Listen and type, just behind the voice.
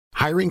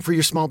Hiring for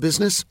your small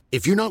business?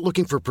 If you're not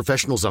looking for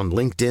professionals on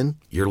LinkedIn,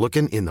 you're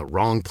looking in the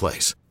wrong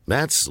place.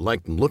 That's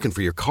like looking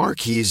for your car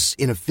keys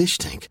in a fish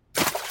tank.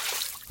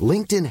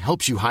 LinkedIn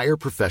helps you hire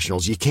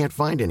professionals you can't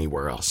find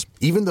anywhere else,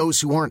 even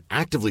those who aren't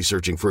actively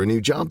searching for a new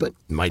job but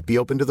might be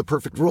open to the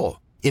perfect role.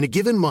 In a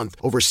given month,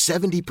 over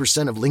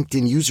 70% of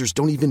LinkedIn users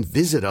don't even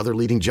visit other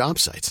leading job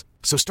sites.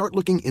 So start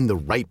looking in the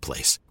right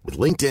place. With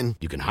LinkedIn,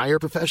 you can hire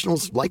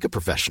professionals like a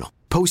professional.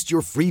 Post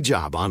your free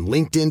job on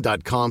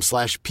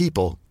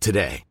linkedin.com/people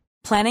today.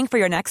 Planning for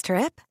your next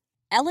trip?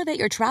 Elevate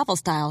your travel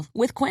style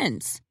with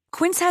Quince.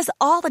 Quince has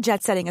all the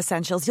jet-setting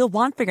essentials you'll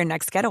want for your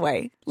next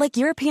getaway, like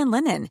European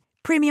linen,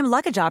 premium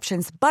luggage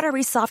options,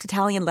 buttery soft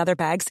Italian leather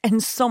bags,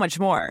 and so much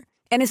more.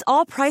 And is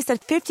all priced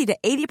at 50 to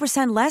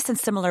 80% less than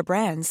similar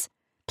brands.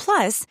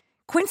 Plus,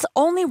 Quince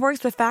only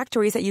works with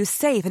factories that use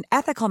safe and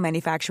ethical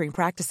manufacturing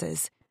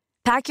practices.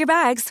 Pack your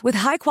bags with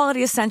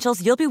high-quality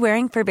essentials you'll be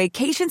wearing for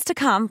vacations to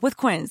come with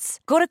Quince.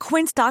 Go to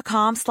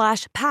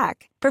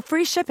quince.com/pack for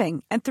free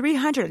shipping and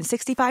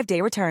 365-day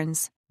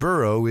returns.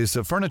 Burrow is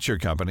a furniture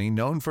company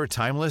known for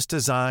timeless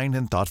design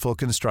and thoughtful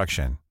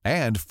construction,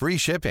 and free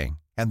shipping,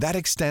 and that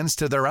extends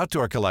to their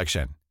outdoor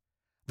collection.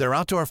 Their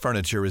outdoor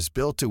furniture is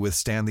built to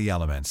withstand the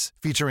elements,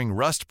 featuring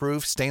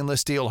rust-proof stainless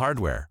steel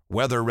hardware,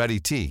 weather-ready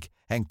teak,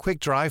 and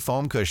quick-dry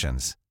foam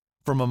cushions.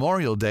 For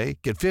Memorial Day,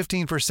 get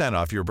 15%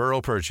 off your Burrow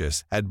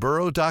purchase at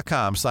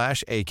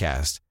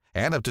burrow.com/acast,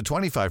 and up to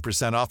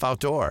 25% off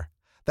outdoor.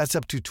 That's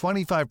up to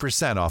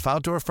 25% off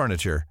outdoor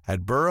furniture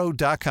at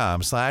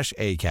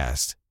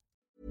burrow.com/acast.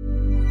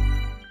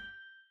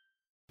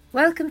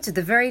 Welcome to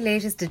the very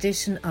latest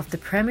edition of the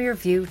Premier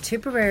View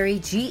Tipperary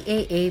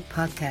GAA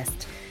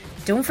podcast.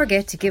 Don't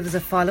forget to give us a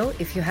follow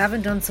if you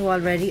haven't done so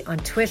already on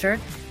Twitter.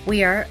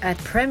 We are at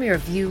Premier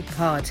View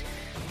Pod.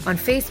 On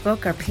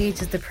Facebook, our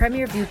page is the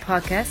Premier View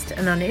Podcast,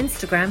 and on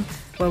Instagram,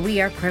 where we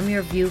are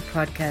Premier View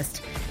Podcast.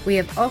 We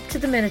have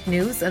up-to-the-minute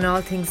news on all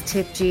things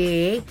Tip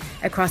GAA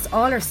across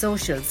all our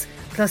socials,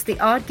 plus the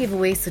odd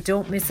giveaway, so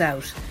don't miss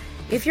out.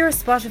 If you're a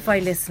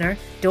Spotify listener,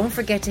 don't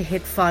forget to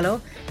hit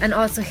follow and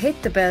also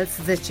hit the bell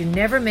so that you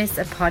never miss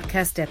a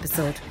podcast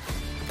episode.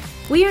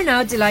 We are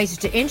now delighted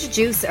to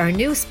introduce our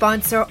new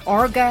sponsor,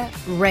 Orga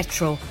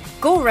Retro.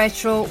 Go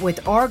retro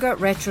with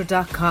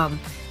orgaretro.com.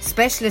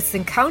 Specialists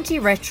in county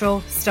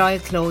retro style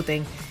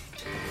clothing.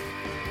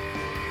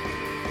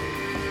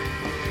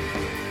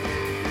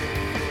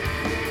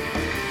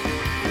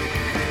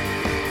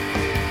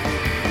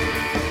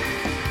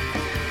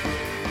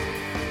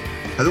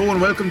 Hello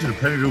and welcome to the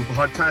Premier Group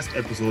podcast,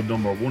 episode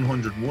number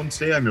 101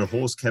 today. I'm your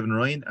host, Kevin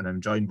Ryan, and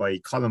I'm joined by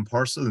Colin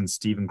Purcell and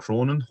Stephen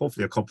Cronin.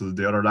 Hopefully a couple of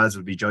the other lads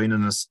will be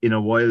joining us in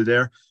a while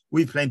there.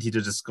 We've plenty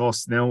to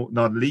discuss now,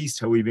 not least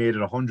how we made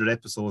it 100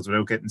 episodes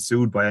without getting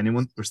sued by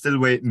anyone. We're still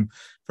waiting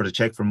for the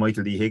check from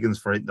Michael D. Higgins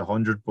for hitting the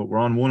 100, but we're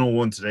on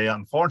 101 today.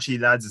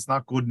 Unfortunately, lads, it's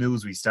not good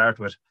news we start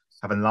with,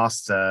 having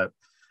lost a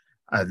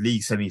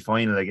league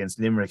semi-final against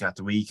Limerick at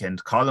the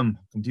weekend. Colin,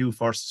 come to you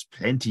first.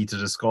 Plenty to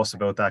discuss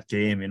about that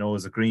game. You know,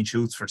 is it green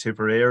shoots for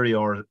Tipperary,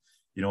 or,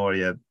 you know, are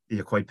you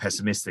quite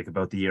pessimistic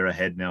about the year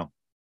ahead now?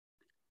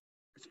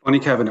 It's funny,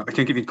 Kevin. I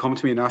think if you'd come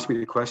to me and asked me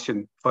the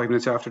question 5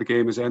 minutes after the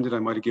game has ended, I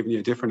might have given you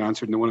a different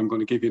answer than the one I'm going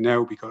to give you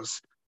now,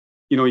 because,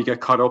 you know, you get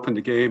caught up in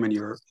the game and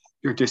you're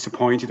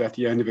disappointed at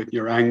the end of it, and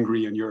you're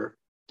angry, and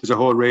there's a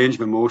whole range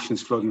of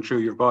emotions flooding through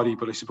your body.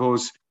 But I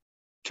suppose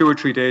 2 or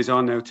 3 days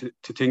on now to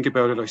think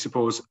about it, I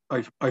suppose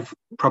I've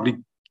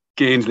probably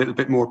gained a little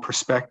bit more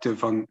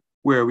perspective on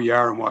where we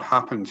are and what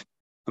happened.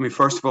 I mean,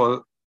 first of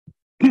all,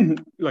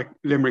 like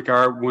Limerick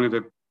are one of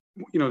the,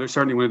 you know, they're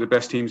certainly one of the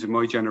best teams of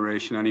my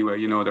generation anyway.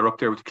 You know, they're up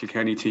there with the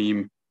Kilkenny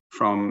team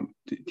from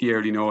the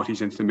early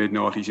noughties into the mid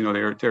noughties. You know,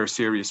 they're a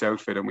serious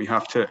outfit, and we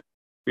have to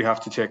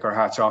take our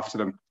hats off to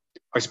them.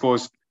 I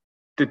suppose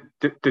the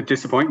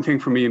disappointing thing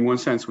for me in one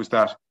sense was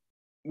that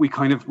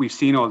we've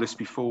seen all this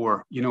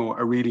before, you know,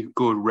 a really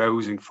good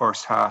rousing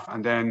first half,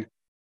 and then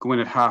go in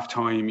at half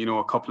time, you know,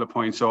 a couple of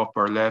points up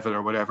or level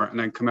or whatever, and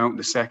then come out in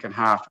the second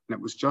half. And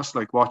it was just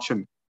like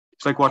watching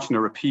a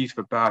repeat of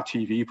a bad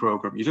TV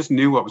program. You just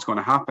knew what was going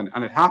to happen,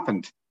 and it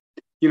happened,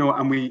 you know.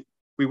 And we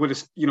would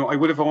have, you know, I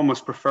would have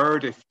almost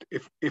preferred if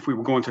we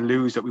were going to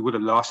lose, that we would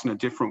have lost in a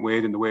different way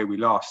than the way we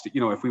lost.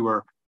 You know, if we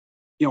were,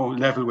 you know,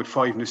 level with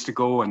 5 minutes to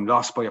go and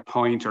lost by a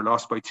point or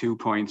lost by 2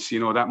 points, you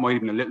know, that might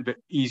have been a little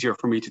bit easier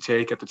for me to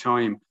take at the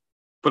time.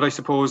 But I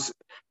suppose,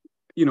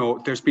 you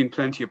know, there's been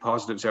plenty of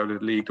positives out of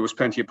the league. There was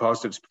plenty of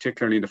positives,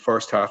 particularly in the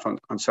first half on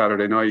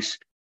Saturday night.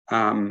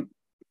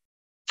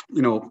 You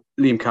know,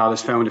 Liam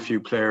Callis found a few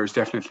players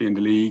definitely in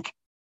the league.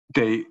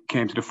 They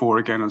came to the fore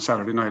again on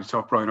Saturday night. I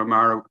thought Brian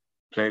O'Mara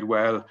played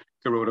well.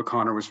 Gerard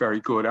O'Connor was very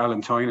good.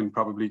 Alan Tynan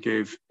probably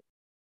gave,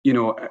 you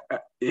know,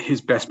 his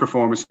best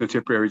performance in the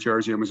Tipperary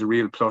jersey and was a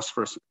real plus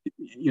for us.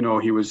 You know,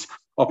 he was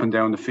up and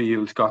down the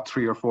field, got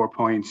 3 or 4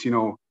 points. You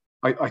know,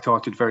 I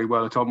thought did very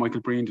well. I thought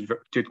Michael Breen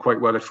did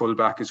quite well at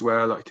fullback as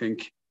well. I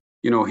think,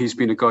 you know, he's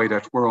been a guy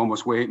that we're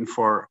almost waiting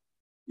for.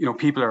 You know,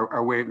 people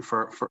are waiting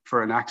for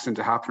an accident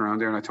to happen around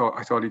there, and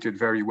I thought he did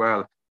very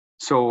well.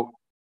 So,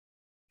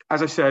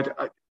 as I said,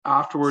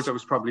 afterwards I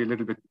was probably a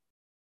little bit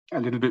a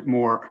little bit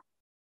more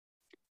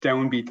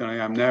downbeat than I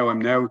am now.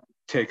 I'm now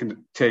taking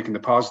the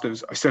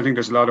positives. I still think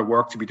there's a lot of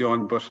work to be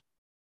done, but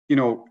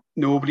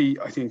nobody,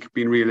 I think,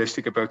 being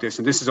realistic about this,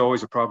 and this is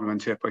always a problem in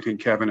Tip. I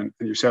think Kevin and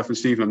yourself and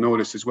Stephen will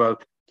notice as well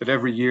that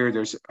every year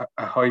there's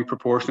a high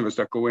proportion of us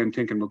that go in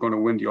thinking we're going to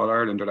win the All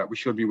Ireland or that we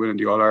should be winning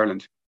the All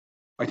Ireland.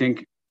 I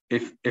think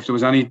if there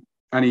was any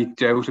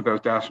doubt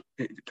about that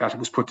it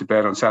was put to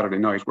bed on Saturday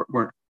night.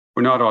 We're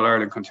not All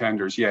Ireland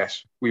contenders yet.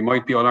 We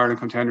might be All Ireland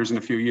contenders in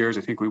a few years.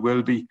 I think we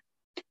will be.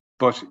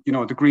 But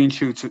the green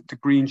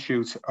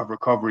shoots of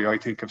recovery, I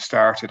think, have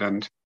started,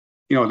 and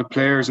the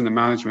players and the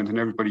management and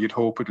everybody you'd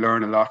hope would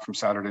learn a lot from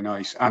Saturday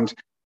night. And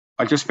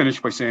I'll just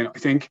finish by saying I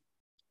think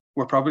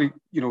we're probably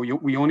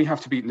we only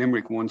have to beat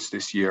Limerick once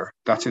this year.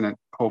 That's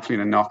hopefully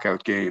in a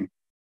knockout game.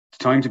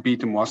 The time to beat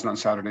them wasn't on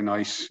Saturday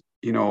night.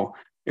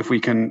 If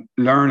we can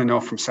learn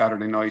enough from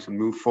Saturday night and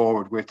move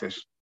forward with it,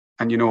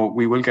 and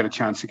we will get a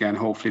chance again,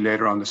 hopefully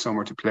later on the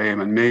summer, to play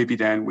them, and maybe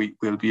then we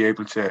will be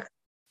able to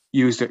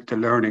use the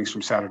learnings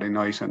from Saturday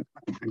night and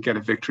get a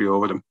victory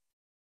over them.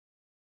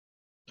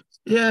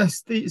 Yeah,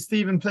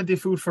 Stephen, plenty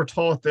of food for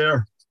thought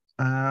there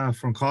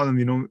from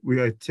Colin.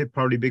 I Tip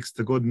probably mixed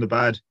the good and the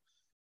bad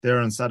there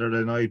on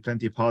Saturday night.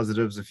 Plenty of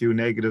positives, a few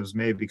negatives,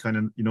 maybe kind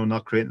of,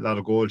 not creating a lot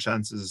of goal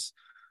chances.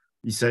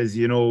 He says,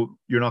 you're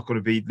not going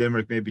to beat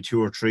Limerick maybe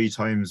 2 or 3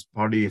 times.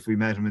 Probably if we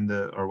met him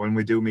when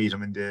we do meet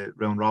him in the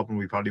round robin,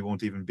 we probably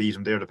won't even beat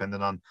him there,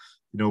 depending on,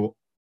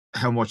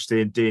 how much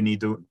they need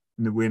to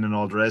win and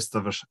all the rest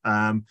of it.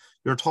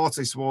 Your thoughts,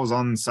 I suppose,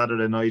 on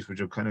Saturday night, would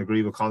you kind of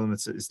agree with Colin?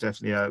 It's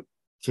definitely a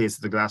case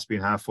of the glass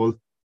being half full.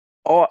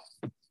 Oh,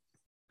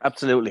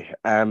 absolutely.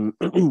 I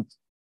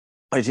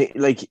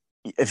think,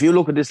 if you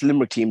look at this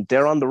Limerick team,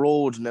 they're on the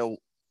road now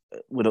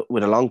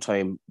with a long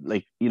time.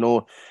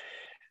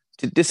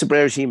 This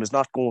Tipperary team is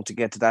not going to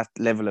get to that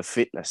level of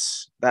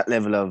fitness, that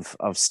level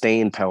of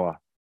staying power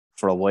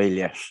for a while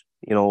yet.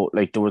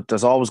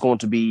 There's always going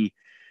to be,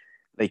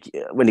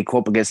 when they come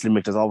up against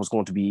Limerick, there's always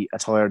going to be a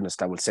tiredness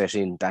that will set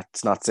in.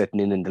 That's not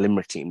setting in the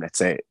Limerick team, let's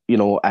say,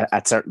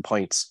 at certain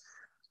points.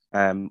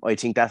 I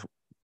think that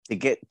to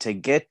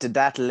get to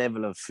that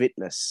level of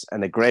fitness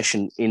and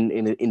aggression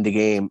in the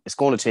game, it's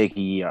going to take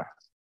a year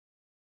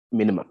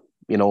minimum,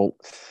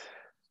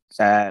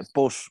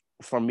 but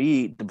for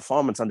me, the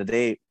performance on the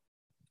day,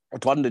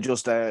 it wasn't to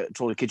just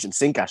throw the kitchen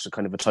sink at it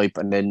kind of a type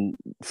and then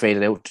fade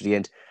it out to the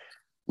end.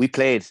 We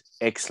played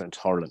excellent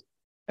hurling,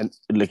 and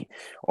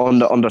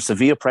under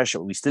severe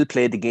pressure, we still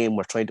played the game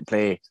we're trying to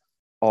play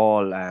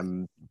all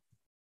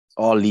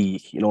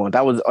league, and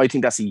I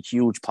think that's a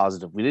huge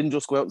positive. We didn't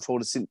just go out and throw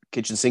the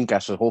kitchen sink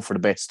at it, hope for the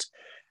best.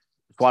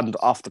 It wasn't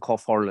off the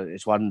cuff hurling.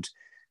 It wasn't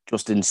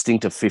just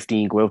instinctive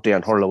 15, go out there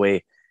and hurl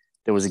away.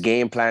 There was a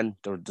game plan,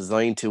 there was a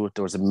design to it,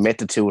 there was a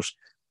method to it.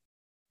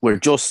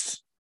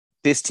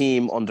 This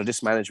team under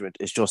this management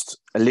is just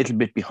a little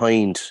bit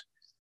behind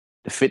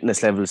the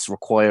fitness levels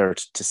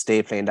required to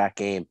stay playing that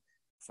game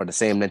for the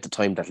same length of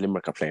time that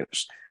Limerick are playing it.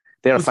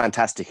 They're a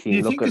fantastic team. Do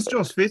you think it's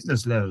just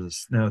fitness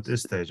levels now at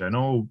this stage? I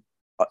know,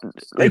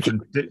 sorry,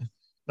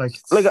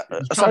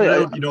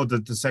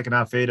 the second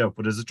half fade out,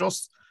 but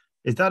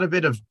is that a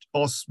bit of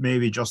us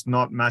maybe just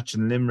not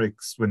matching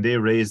Limerick's when they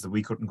raised that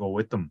we couldn't go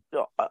with them?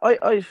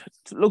 I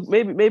look,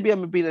 maybe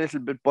I'm being a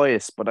little bit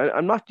biased, but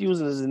I'm not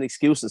using it as an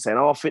excuse and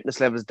saying, fitness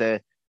levels,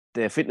 the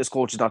fitness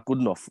coach is not good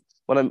enough.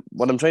 What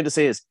I'm trying to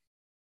say is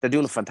they're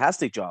doing a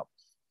fantastic job.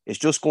 It's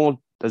just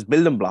there's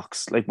building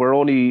blocks. We're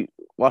only,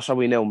 what are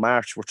we now,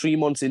 March? We're 3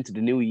 months into the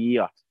new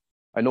year.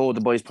 I know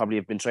the boys probably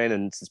have been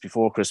training since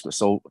before Christmas,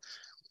 so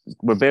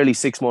we're barely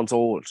 6 months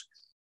old.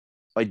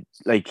 I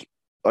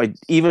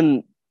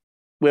even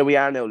where we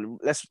are now,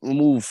 let's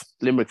remove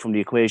Limerick from the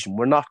equation.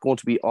 We're not going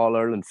to be All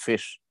Ireland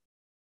fit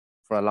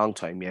for a long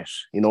time yet.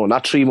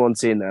 Not 3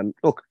 months in. And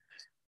look,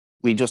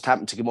 we just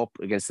happened to come up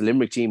against the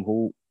Limerick team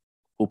who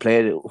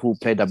played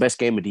their best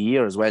game of the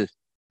year as well.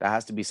 That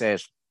has to be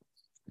said.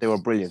 They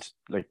were brilliant.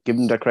 Give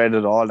them their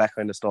credit, all that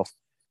kind of stuff.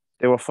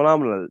 They were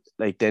phenomenal.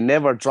 They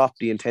never dropped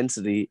the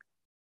intensity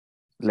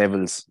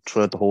levels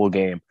throughout the whole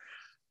game.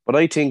 But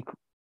I think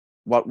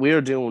what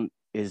we're doing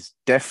is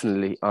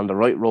definitely on the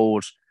right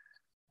road.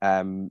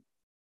 I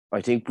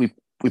think we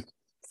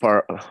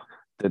for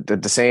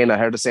the saying, I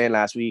heard the saying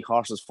last week,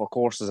 horses for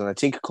courses, and I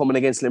think coming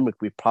against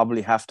Limerick, we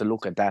probably have to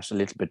look at that a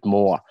little bit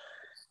more.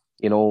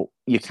 You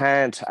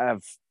can't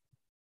have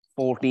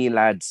 13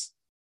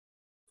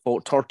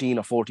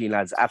 or 14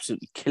 lads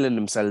absolutely killing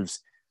themselves,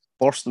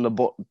 bursting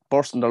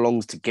their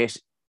lungs to get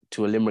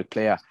to a Limerick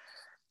player,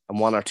 and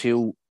 1 or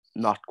 2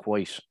 not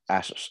quite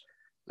at it.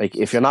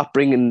 If you're not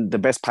bringing the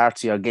best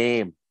parts of your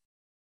game,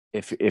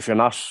 if you're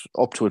not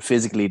up to it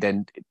physically,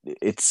 then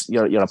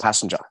you're a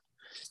passenger.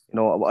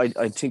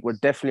 I think we're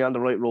definitely on the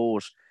right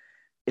road.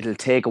 It'll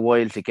take a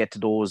while to get to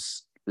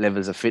those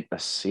levels of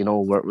fitness.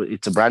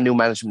 It's a brand new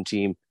management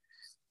team.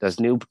 There's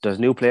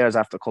new players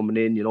after coming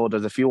in.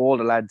 There's a few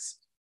older lads.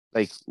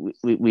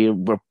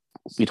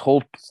 We'd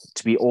hoped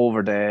to be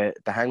over the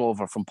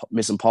hangover from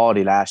missing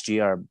Paddy last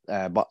year,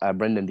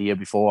 Brendan the year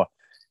before.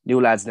 New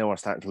lads now are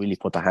starting to really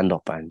put their hand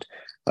up, and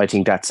I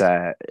think that's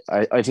I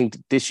think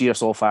this year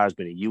so far has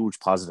been a huge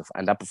positive,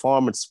 and that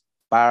performance,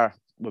 bar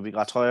when we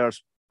got tired,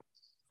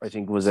 I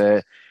think was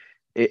it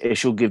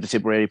should give the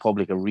Tipperary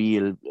public a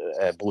real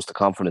boost of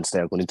confidence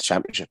there going into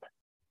championship.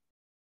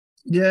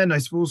 Yeah, and I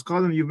suppose,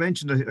 Colin, you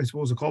mentioned, I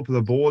suppose, a couple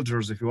of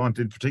bolters, if you want,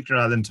 in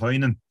particular Alan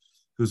Tynan,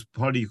 who's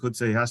probably, you could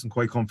say, hasn't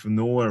quite come from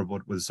nowhere,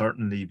 but will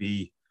certainly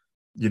be,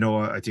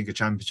 I think a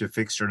championship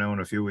fixture now in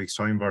a few weeks'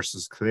 time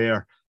versus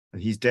Clare.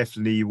 And he's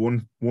definitely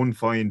one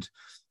find.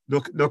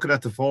 Looking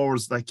at the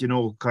forwards,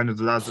 kind of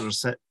the lads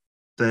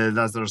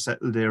that are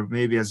settled there,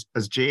 maybe has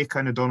Jay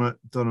kind of done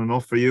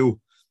enough for you,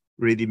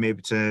 really,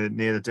 maybe to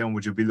nail it down?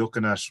 Would you be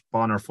looking at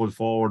Bonner full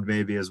forward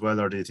maybe as well,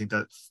 or do you think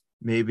that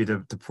maybe the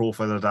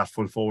profile of that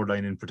full forward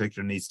line in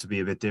particular needs to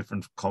be a bit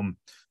different come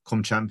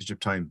championship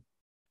time?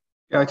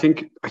 Yeah, I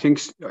think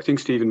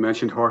Stephen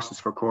mentioned horses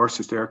for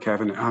courses there,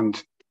 Kevin,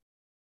 and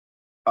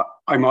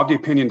I'm of the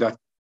opinion that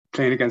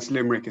playing against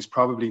Limerick is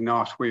probably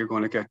not where you're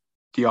going to get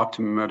the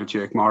optimum out of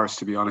Jake Morris,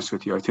 to be honest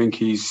with you. I think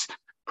he's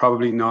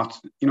probably not,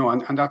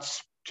 and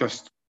that's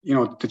just,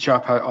 the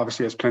chap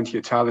obviously has plenty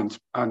of talent,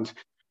 and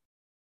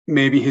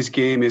maybe his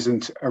game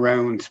isn't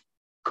around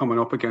coming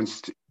up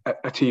against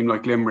a team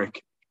like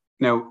Limerick.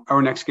 Now,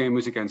 our next game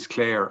was against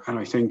Clare, and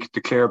I think the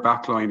Clare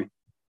backline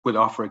will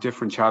offer a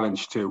different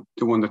challenge to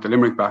the one that the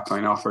Limerick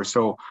backline offers.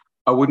 So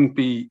I wouldn't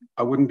be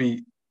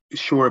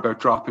sure about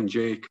dropping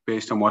Jake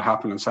based on what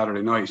happened on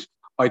Saturday night.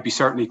 I'd be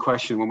certainly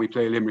questioning when we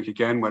play Limerick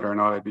again whether or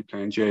not I'd be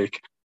playing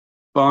Jake.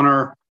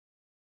 Bonner,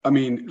 I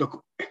mean,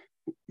 look,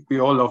 we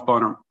all love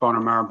Bonner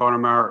Maher. Bonner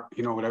Maher,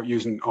 without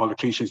using all the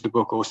cliches in the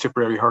book,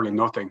 Tipperary hurling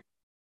nothing.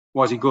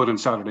 Was he good on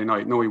Saturday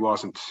night? No, he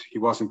wasn't. He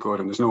wasn't good,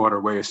 and there's no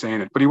other way of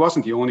saying it. But he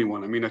wasn't the only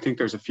one. I mean, I think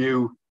there's a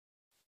few,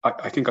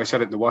 I think I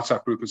said it in the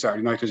WhatsApp group on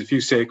Saturday night, there's a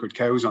few sacred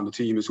cows on the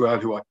team as well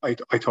who I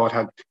thought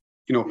had,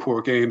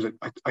 poor games.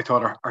 I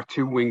thought our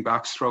two wing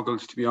backs struggled,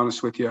 to be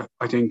honest with you.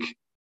 I think,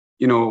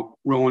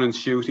 Ronan's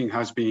shooting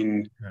has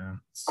been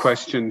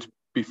questioned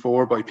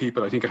before by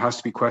people. I think it has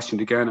to be questioned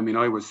again. I mean,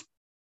 I was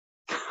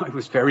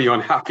very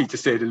unhappy, to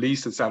say the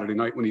least, on Saturday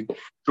night when he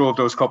drove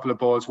those couple of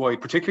balls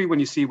wide, particularly when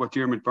you see what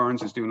Diarmuid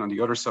Burns is doing on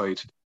the other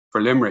side for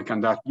Limerick,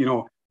 and that,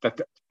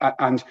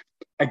 and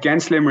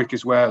against Limerick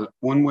as well,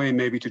 one way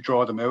maybe to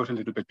draw them out a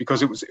little bit,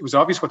 because it was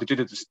obvious what they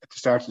did at the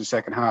start of the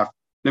second half.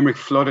 Limerick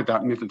flooded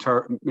that middle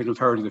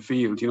third of the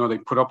field. They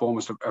put up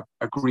almost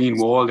a green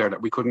wall there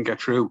that we couldn't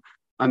get through.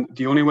 And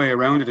the only way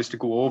around it is to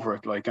go over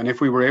it. And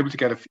if we were able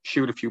to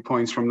shoot a few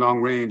points from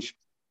long range,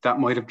 that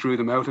might have drew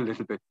them out a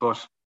little bit.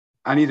 But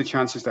any of the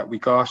chances that we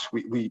got,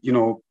 we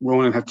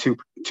Ronan had two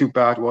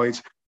bad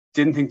wides.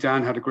 Didn't think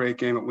Dan had a great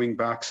game at wing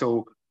back.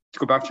 So to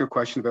go back to your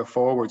question about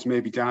forwards,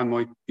 maybe Dan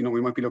might,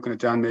 we might be looking at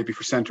Dan maybe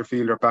for centre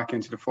fielder back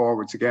into the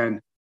forwards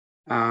again.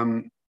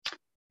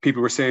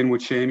 People were saying,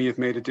 would Shamey have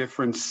made a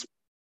difference?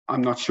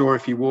 I'm not sure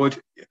if he would.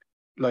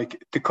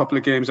 Like the couple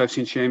of games I've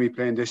seen Shamey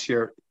playing this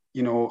year,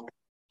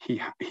 he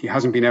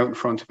hasn't been out in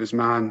front of his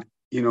man.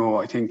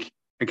 I think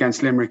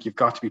against Limerick, you've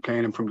got to be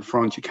playing him from the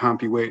front. You can't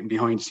be waiting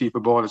behind to see if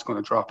a ball is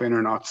going to drop in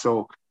or not.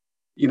 So,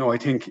 I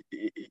think,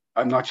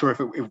 I'm not sure if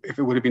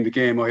it would have been the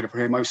game either for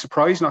him. I was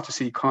surprised not to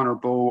see Conor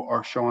Bowe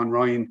or Sean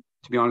Ryan,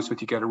 to be honest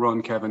with you, get a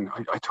run, Kevin.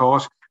 I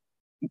thought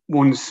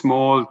one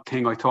small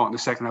thing in the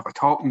second half, I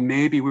thought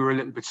maybe we were a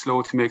little bit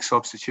slow to make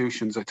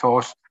substitutions. I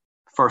thought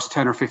first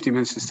 10 or 15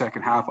 minutes of the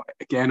second half,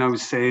 again, I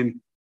was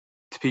saying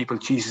to people,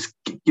 Jesus,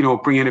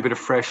 bring in a bit of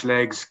fresh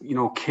legs,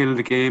 kill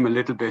the game a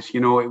little bit.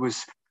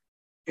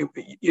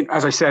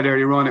 As I said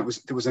earlier on,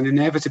 there was an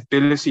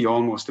inevitability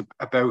almost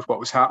about what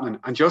was happening.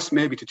 And just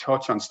maybe to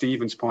touch on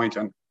Stephen's point,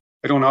 and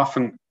I don't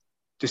often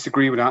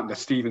disagree with that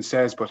Stephen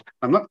says, but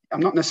I'm not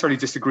necessarily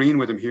disagreeing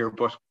with him here.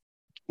 But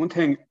one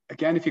thing,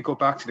 again, if you go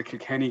back to the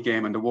Kilkenny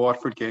game and the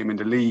Waterford game in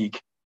the league,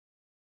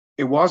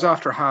 it was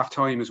after half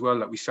time as well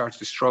that we started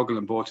to struggle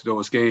in both of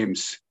those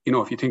games.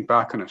 If you think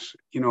back on it,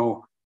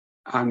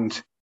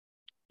 and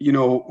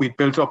we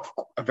built up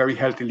a very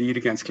healthy lead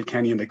against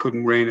Kilkenny and they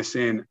couldn't rein us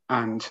in.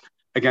 And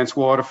against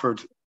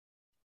Waterford,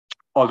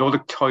 although the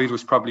tide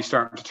was probably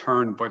starting to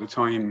turn by the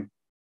time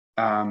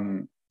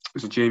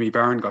Jamie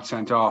Barron got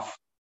sent off,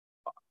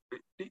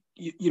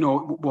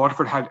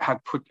 Waterford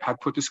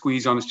had put the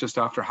squeeze on us just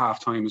after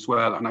half time as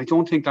well. And I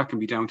don't think that can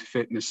be down to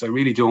fitness. I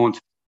really don't.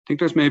 I think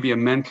there's maybe a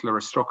mental or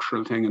a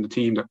structural thing in the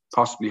team that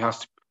possibly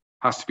has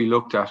to be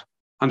looked at.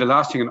 And the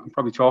last thing, and I'm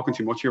probably talking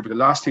too much here, but the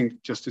last thing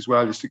just as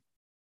well, just to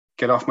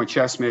get off my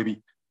chest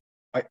maybe,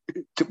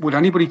 would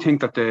anybody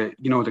think that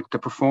the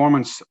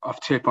performance of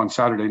Tip on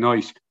Saturday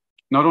night,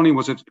 not only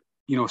was it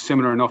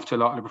similar enough to a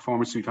lot of the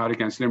performances we've had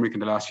against Limerick in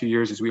the last few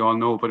years, as we all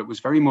know, but it was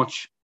very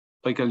much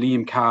like a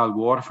Liam Cahill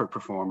Waterford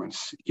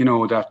performance,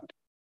 that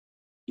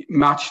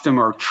matched them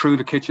or threw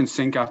the kitchen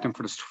sink at them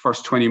for the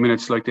first 20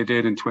 minutes like they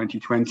did in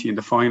 2020 in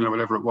the final or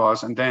whatever it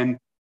was, and then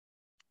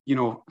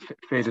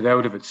faded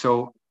out of it.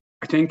 So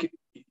I think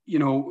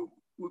you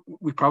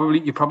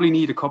probably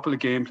need a couple of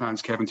game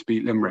plans, Kevin, to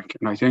beat Limerick.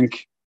 And I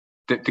think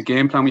that the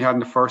game plan we had in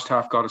the first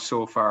half got us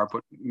so far,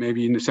 but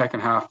maybe in the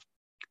second half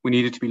we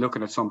needed to be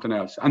looking at something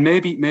else. And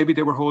maybe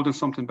they were holding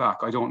something back.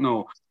 I don't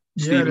know.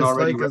 Yeah, Stephen it's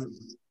already. like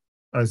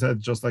I said,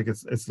 just like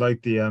it's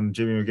like the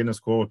Jimmy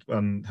McGuinness quote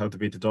on how to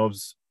beat the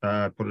Dubs.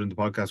 Put it in the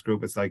podcast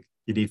group. It's like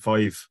you need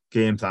 5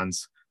 game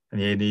plans,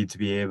 and you need to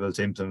be able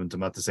to implement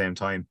them at the same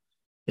time,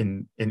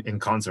 in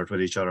concert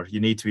with each other. You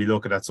need to be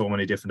looking at so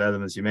many different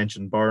elements. You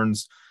mentioned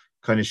Burns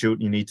kind of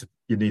shooting. You need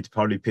to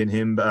probably pin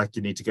him back.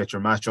 You need to get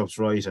your matchups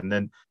right, and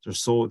then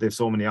they've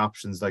so many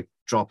options like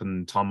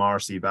dropping Tom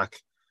Marcy back.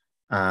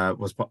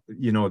 Was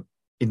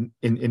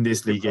in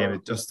this league game.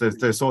 It just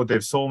they've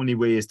so many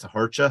ways to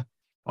hurt you.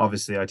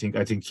 Obviously, I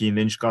think Keane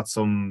Lynch got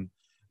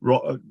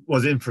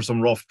was in for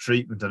some rough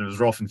treatment, and it was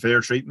rough and fair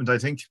treatment. I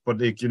think,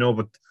 but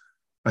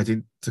I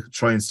think to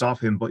try and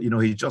stop him, but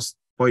he just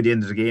by the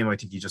end of the game, I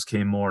think he just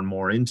came more and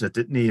more into it,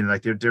 didn't he? And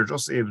like they're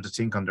just able to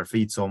think on their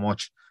feet so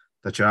much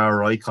that you are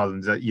right,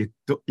 Colin. That you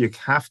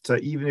have to,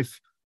 even if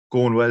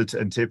going well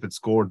and Tippett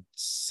scored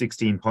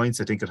 16 points,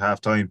 I think at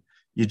halftime,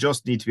 you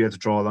just need to be able to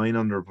draw a line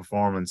under a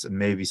performance and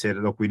maybe say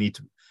that, look, we need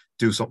to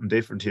do something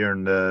different here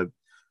in the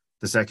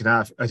second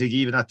half. I think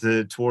even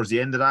towards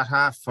the end of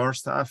that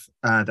first half,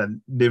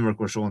 then Limerick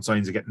were showing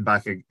signs of getting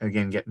back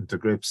again, getting to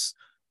grips.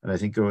 And I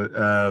think it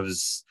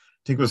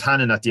was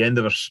Hannon at the end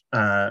of it,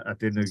 at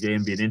the end of the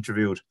game being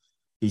interviewed.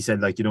 He said,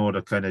 like,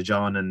 that kind of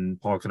John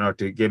and Paul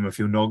Canarte gave him a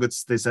few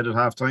nuggets, they said at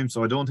halftime.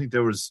 So I don't think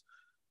there was,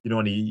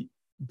 any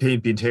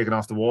paint being taken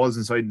off the walls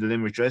inside the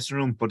Limerick dressing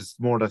room, but it's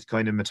more that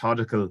kind of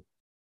methodical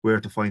where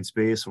to find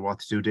space or what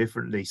to do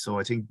differently. So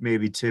I think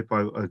maybe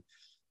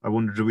I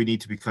wonder, do we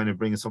need to be kind of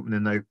bringing something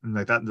in like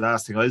that? And the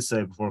last thing I'll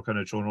say before kind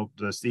of throwing up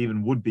to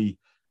Stephen would be,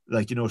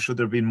 like, should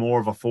there be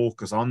more of a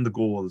focus on the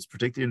goals,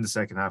 particularly in the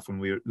second half when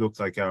we looked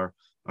like our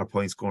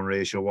points scoring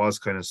ratio was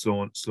kind of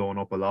slowing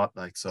up a lot,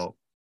 like so.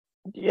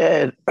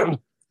 Yeah,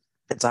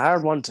 it's a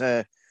hard one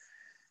to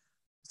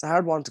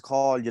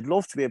call. You'd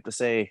love to be able to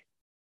say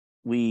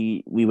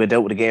we went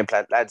out with a game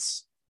plan,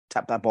 lads,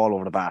 tap that ball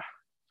over the bar.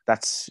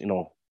 That's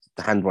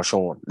the hand we're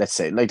showing. Let's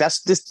say, like,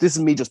 this is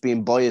me just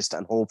being biased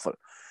and hopeful.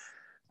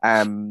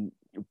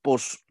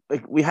 But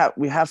like we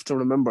have to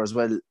remember as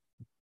well,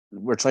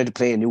 we're trying to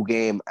play a new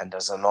game, and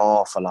there's an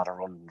awful lot of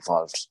running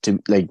involved to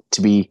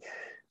be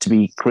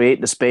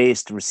creating the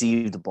space to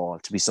receive the ball,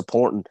 to be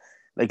supporting.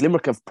 Like,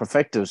 Limerick have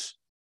perfected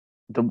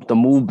the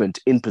movement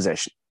in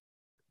possession.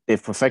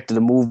 They've perfected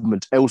the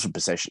movement out of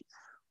possession,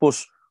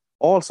 but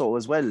also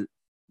as well,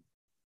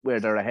 where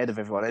they're ahead of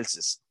everyone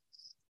else's,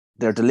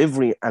 their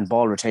delivery and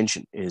ball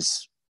retention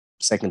is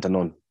second to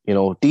none.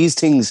 These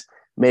things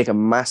make a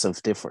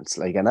massive difference.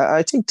 Like, and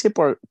I think Tip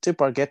are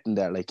getting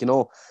there. Like,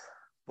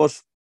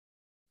 but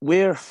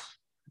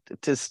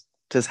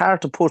it's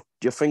hard to put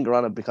your finger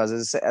on it,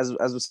 because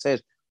as we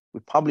said, we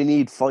probably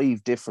need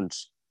 5 different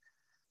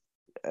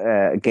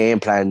game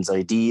plans,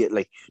 like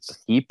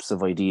heaps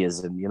of ideas,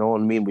 and you know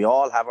what I mean. We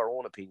all have our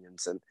own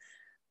opinions,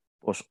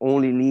 but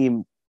only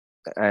Liam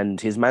and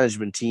his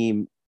management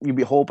team, you'd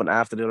be hoping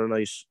after the other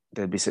night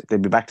they'll be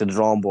back to the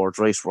drawing board.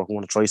 Right, we're going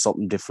to try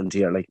something different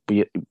here. Like,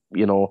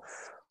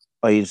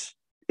 it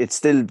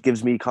still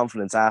gives me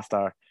confidence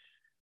after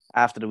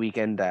the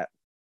weekend that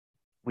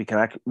we can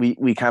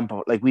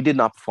like, we did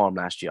not perform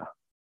last year.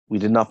 We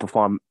did not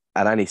perform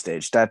at any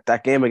stage.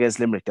 That game against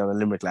Limerick down in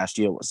Limerick last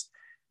year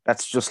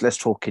that's just, let's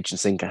throw kitchen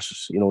sink at it.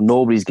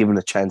 Nobody's given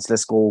a chance.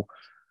 Let's go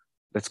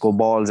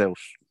balls out.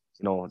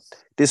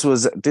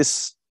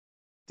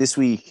 This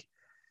week.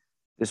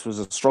 This was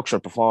a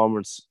structured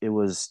performance. It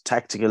was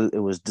tactical. It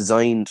was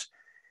designed.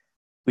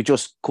 We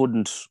just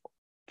couldn't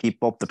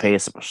keep up the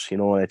pace of it.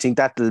 And I think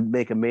that'll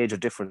make a major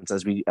difference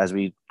as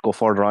we go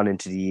further on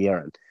into the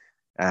year.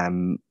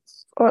 And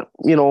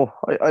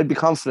I'd be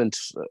confident.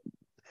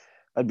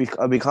 I'd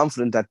be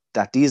confident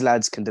that these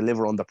lads can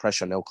deliver under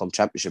pressure now come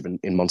championship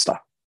in Munster.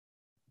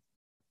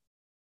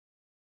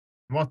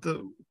 And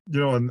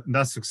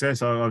that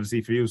success,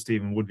 obviously, for you,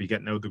 Stephen, would be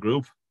getting out of the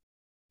group,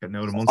 getting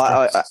out of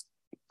Munster.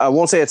 I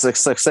won't say it's a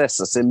success.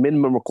 It's a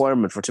minimum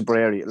requirement for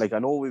Tipperary. Like, I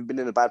know we've been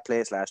in a bad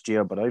place last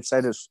year, but I've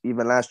said it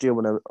even last year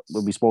when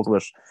we spoke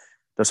about,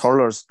 there's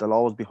hurlers. There'll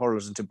always be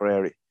hurlers in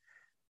Tipperary.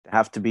 They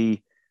have to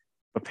be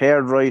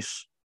prepared right,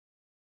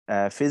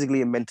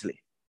 physically and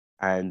mentally.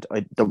 And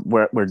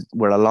we're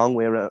a long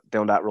way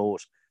down that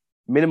road.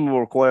 Minimum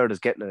required is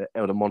getting it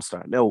out of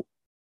Munster. Now,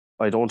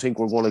 I don't think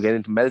we're going to get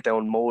into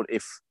meltdown mode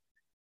if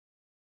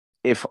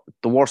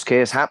the worst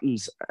case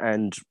happens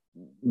and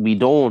we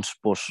don't.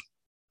 But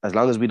as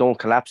long as we don't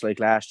collapse like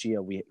last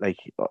year,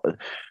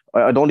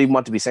 I don't even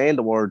want to be saying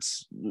the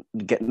words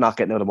not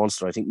getting out of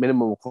Munster. I think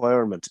minimum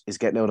requirement is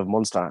getting out of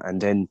Munster,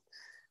 and then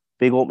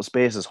big open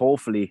spaces.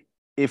 Hopefully,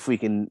 if we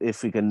can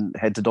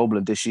head to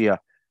Dublin this year,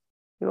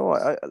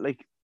 I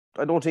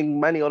don't think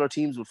many other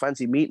teams would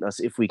fancy meeting us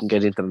if we can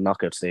get into the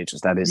knockout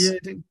stages. That is. Yeah, I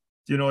think,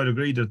 I'd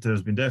agree that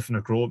there's been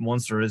definite growth.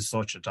 Munster is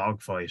such a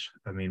dogfight.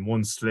 I mean,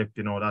 one slip,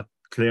 that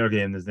Clare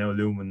game is now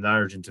looming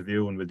large into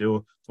view, and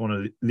don't want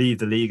to leave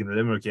the league in the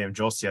Limerick game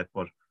just yet,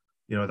 but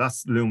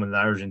that's looming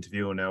large into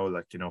view now.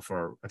 Like,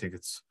 for, I think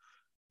it's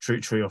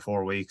 3 or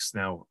 4 weeks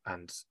now,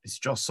 and it's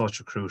just such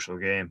a crucial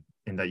game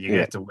in that you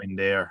get to win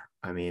there.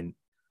 I mean,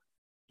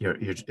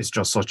 it's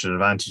just such an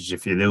advantage.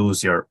 If you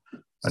lose, you're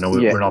I know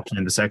we're not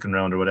playing the second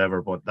round or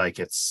whatever, but like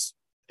it's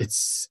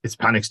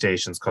panic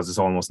stations because it's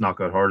almost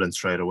knockout hurling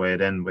straight away.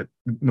 Then with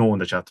knowing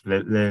that you have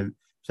to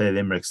play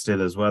Limerick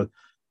still as well.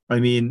 I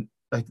mean,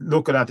 like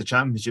looking at the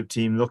championship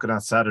team, looking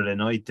at Saturday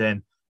night,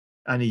 then,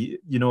 and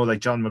like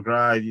John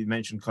McGrath, you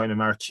mentioned kind of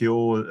Mark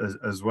Keogh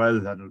as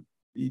well. And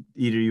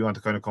either you want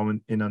to kind of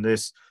come in on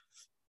this.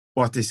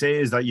 What they say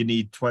is that you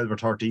need 12 or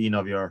 13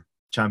 of your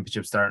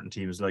championship starting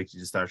teams likely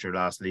to start your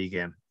last league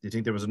game. Do you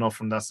think there was enough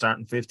from that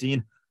starting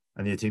 15?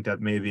 And do you think that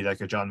maybe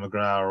like a John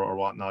McGrath or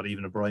whatnot,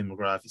 even a Brian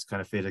McGrath, if he's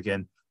kind of fit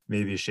again,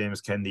 maybe a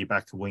Seamus Kennedy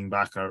back to wing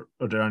back, or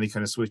are there any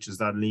kind of switches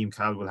that Liam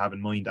Cal will have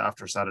in mind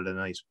after Saturday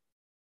night?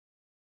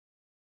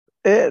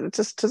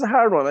 It's a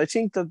hard one. I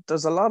think that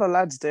there's a lot of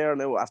lads there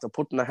now after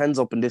putting their hands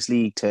up in this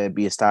league to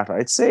be a starter.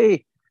 I'd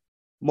say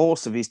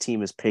most of his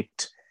team is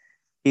picked.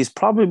 He's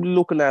probably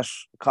looking at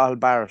Cathal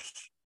Barrett.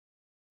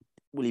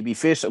 Will he be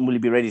fit and will he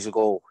be ready to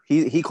go?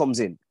 He comes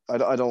in.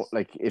 I don't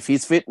like if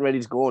he's fit and ready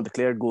to go and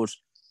declared good.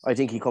 I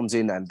think he comes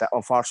in, and that,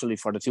 unfortunately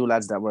for the two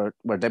lads that were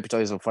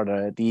deputising for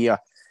the year,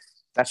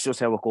 that's just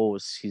how it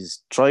goes.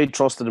 He's tried,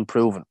 trusted, and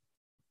proven.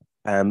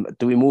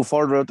 Do we move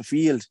further out the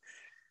field?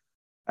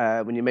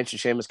 When you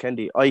mentioned Seamus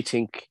Kennedy,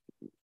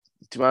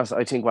 to be honest,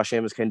 I think what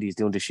Seamus Kennedy is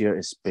doing this year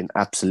has been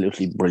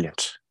absolutely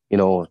brilliant. You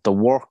know, the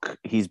work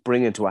he's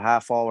bringing to a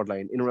half-forward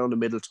line, in around the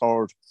middle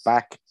third,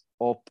 back,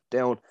 up,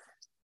 down,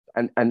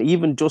 and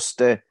even just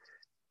the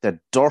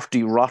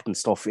dirty, rotten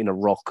stuff in a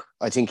ruck.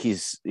 I think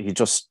he's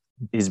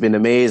been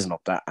amazing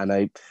up there, and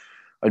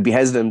I'd be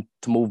hesitant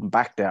to move him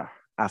back there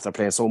after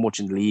playing so much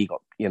in the league,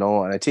 you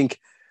know. And I think,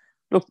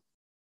 look,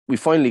 we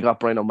finally got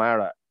Brian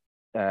O'Mara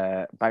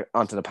back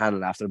onto the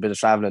panel after a bit of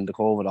travelling, the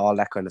COVID, all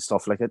that kind of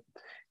stuff. Like it,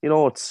 you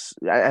know,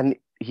 and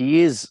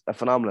he is a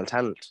phenomenal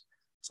talent.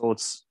 So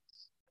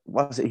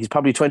he's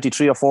probably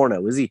 23 or 4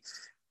 now, is he?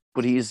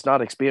 But he's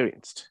not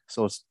experienced.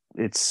 So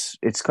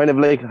it's kind of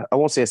like, I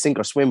won't say a sink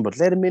or swim, but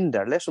let him in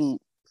there, let him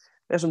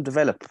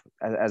develop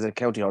as a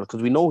county hurler,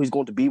 because we know he's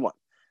going to be one.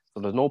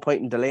 So there's no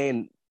point in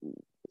delaying.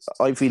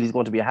 I feel he's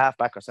going to be a half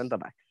back or centre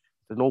back.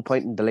 There's no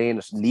point in delaying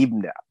it and leave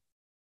him there.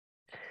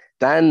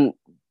 Then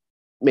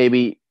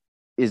maybe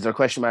is there a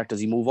question mark? Does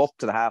he move up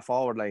to the half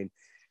forward line?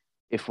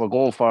 If we're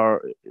going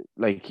for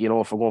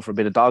a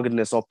bit of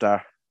doggedness up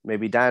there,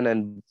 maybe Dan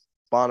and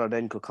Bonner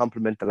then could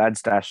complement the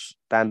lads that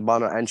Dan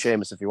Bonner and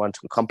Seamus, if you want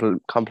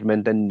to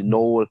complement then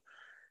Noel.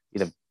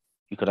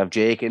 You could have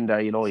Jake in there,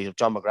 you know.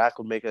 John McGrath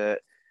could make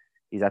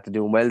he's had to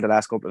doing well the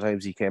last couple of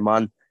times he came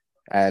on,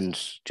 and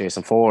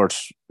Jason Ford,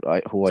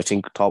 who I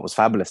think thought was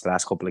fabulous the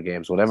last couple of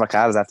games. Whatever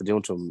Cal's had to do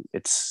to him,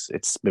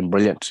 it's been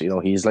brilliant. You know,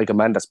 he's like a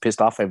man that's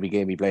pissed off every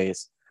game he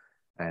plays.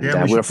 And,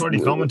 we should probably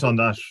comment on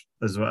that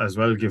as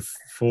well. Give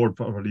Ford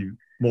probably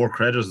more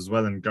credit as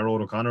well, and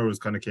Garrod O'Connor was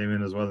kind of came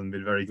in as well and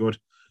been very good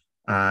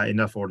in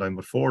that forward line.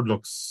 But Ford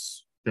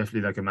looks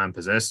definitely like a man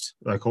possessed.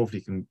 Like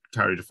hopefully he can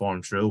carry the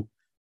form through.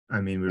 I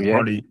mean,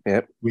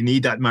 we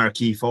need that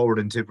marquee forward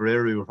in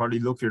Tipperary. We're probably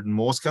luckier than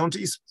most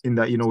counties in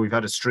that, you know, we've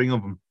had a string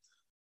of them,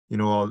 you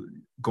know,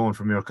 going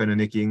from your kind of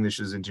Nicky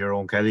Englishes into your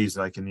own Kellys.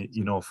 Like, and,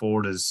 you know,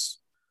 Ford is,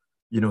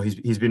 you know,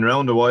 he's been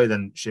around a while,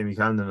 and Shamie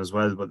Callan as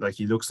well, but like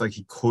he looks like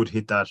he could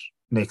hit that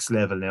next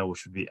level now,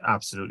 which would be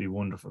absolutely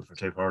wonderful for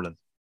Tip hurling.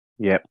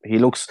 Yeah, he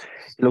looks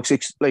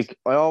like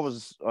I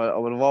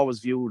would have always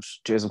viewed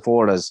Jason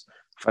Ford as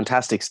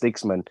fantastic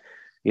sticksman.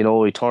 You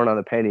know, he turned on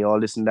a penny, all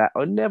this and that.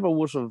 I never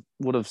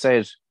would have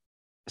said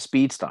a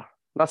speedster.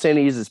 Not saying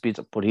he is a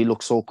speedster, but he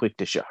looks so quick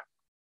this year.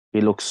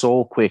 He looks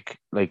so quick.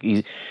 Like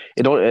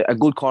a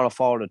good corner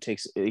forward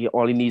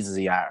all he needs is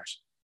a yard,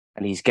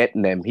 and he's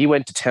getting them. He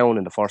went to town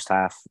in the first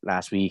half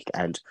last week,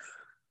 and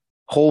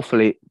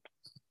hopefully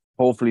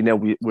now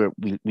we'll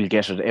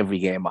get it every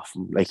game off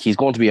him. Like, he's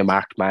going to be a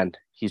marked man.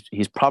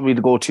 He's probably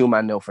the go-to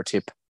man now for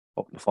Tip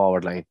up the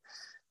forward line,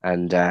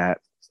 and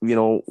you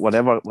know,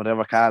 whatever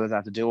Carl is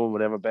after doing,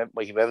 whatever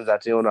Mikey Bevins is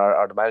after doing,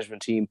 or the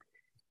management team,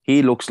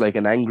 he looks like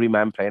an angry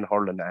man playing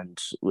hurling, and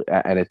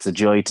it's a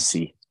joy to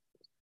see.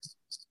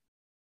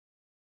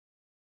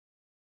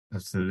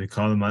 Absolutely,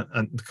 Colin,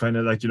 and kind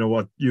of like, you know,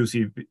 what you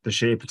see the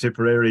shape of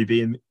Tipperary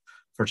being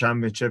for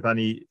championship.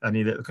 Any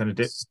little kind of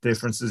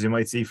differences you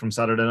might see from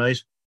Saturday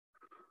night?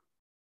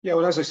 Yeah,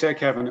 well, as I said,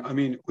 Kevin, I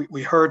mean,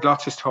 we heard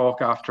lots of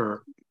talk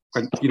after.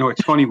 When, you know,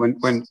 it's funny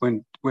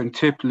when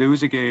Tip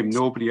lose a game,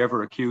 nobody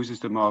ever accuses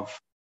them of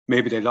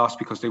maybe they lost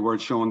because they weren't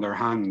showing their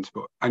hand.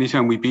 But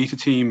anytime we beat a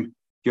team,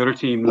 the other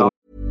team lost.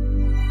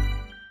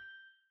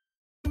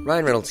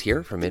 Ryan Reynolds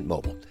here from Mint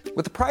Mobile.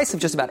 With the price of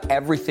just about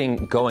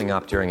everything going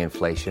up during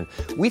inflation,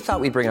 we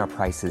thought we'd bring our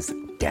prices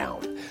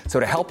down. So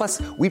to help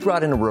us, we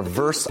brought in a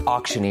reverse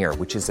auctioneer,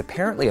 which is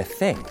apparently a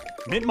thing.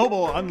 Mint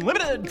Mobile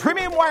Unlimited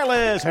Premium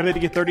Wireless. How to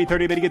get 30,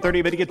 30, how to get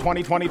 30, how to get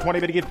 20, 20, 20,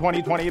 how to get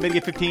 20, 20, how to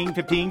get 15,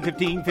 15,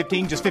 15,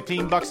 15, just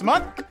 $15 a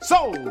month?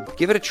 Sold!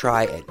 Give it a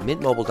try at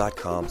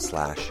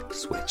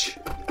mintmobile.com/switch.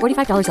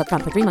 $45 up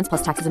front for 3 months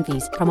plus taxes and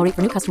fees. Promo rate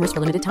for new customers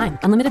for limited time.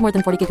 Unlimited more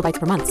than 40 gigabytes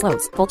per month.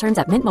 Slows full terms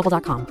at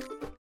mintmobile.com.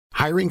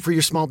 Hiring for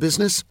your small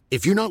business?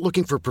 If you're not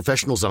looking for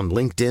professionals on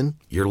LinkedIn,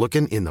 you're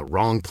looking in the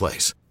wrong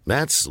place.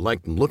 That's like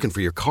looking for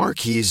your car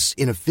keys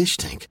in a fish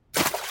tank.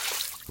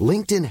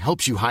 LinkedIn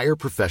helps you hire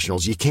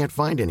professionals you can't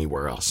find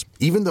anywhere else,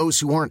 even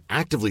those who aren't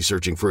actively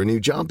searching for a new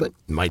job but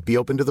might be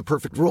open to the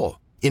perfect role.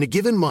 In a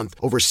given month,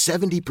 over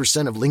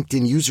 70% of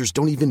LinkedIn users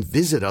don't even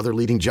visit other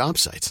leading job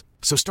sites.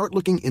 So start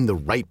looking in the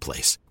right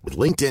place. With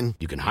LinkedIn,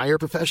 you can hire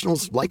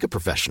professionals like a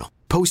professional.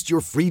 Post your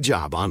free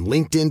job on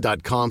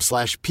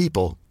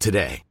linkedin.com/people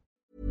today.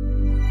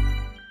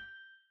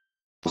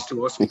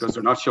 To us because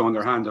they're not showing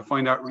their hand. I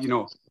find that,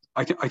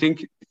 I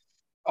think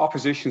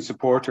opposition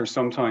supporters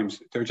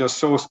sometimes they're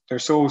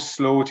so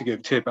slow to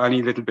give Tip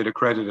any little bit of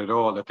credit at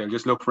all, that they'll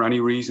just look for any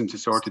reason to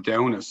sort of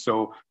down us.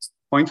 So the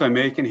point I'm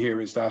making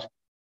here is that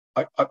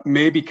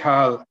maybe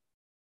Cal,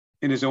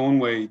 in his own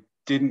way,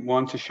 didn't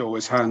want to show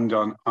his hand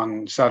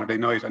on Saturday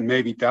night, and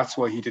maybe that's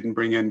why he didn't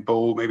bring in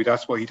Bo. Maybe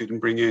that's why he didn't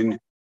bring in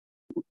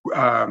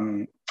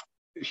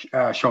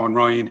Sean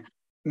Ryan.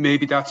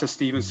 Maybe that's, as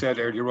Stephen said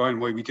earlier on,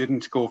 why we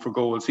didn't go for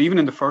goals. Even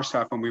in the first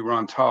half when we were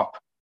on top,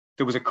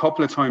 there was a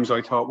couple of times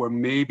I thought where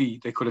maybe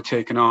they could have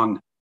taken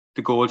on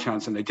the goal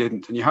chance and they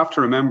didn't. And you have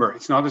to remember,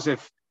 it's not as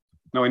if,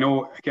 now I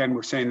know, again,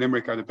 we're saying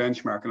Limerick are the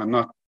benchmark, and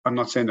I'm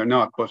not saying they're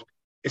not, but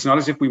it's not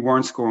as if we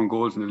weren't scoring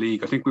goals in the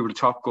league. I think we were the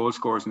top goal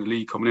scorers in the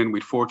league coming in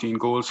with 14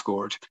 goals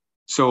scored.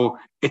 So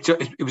it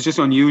was just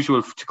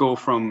unusual to go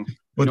from,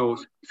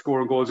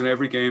 scoring goals in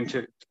every game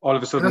to all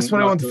of a sudden. That's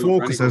what I want to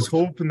focus. I was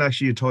hoping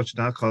actually you touched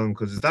that, Colin,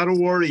 because is that a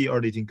worry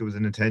or do you think it was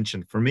an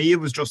intention? For me, it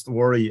was just a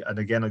worry. And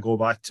again, I go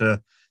back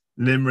to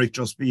Limerick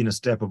just being a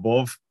step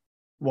above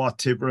what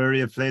Tipperary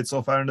have played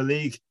so far in the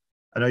league.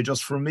 And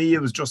for me,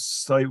 it was just a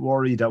slight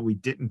worry that we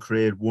didn't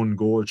create one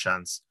goal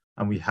chance.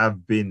 And we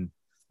have been.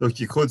 Look,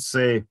 you could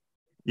say,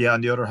 yeah,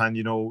 on the other hand,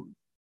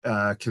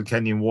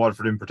 Kilkenny and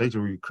Waterford in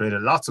particular, we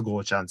created lots of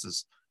goal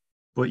chances.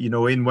 But,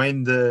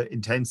 when the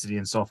intensity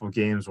and stuff of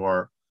games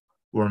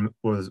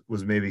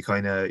was maybe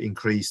kind of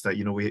increased, that,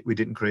 we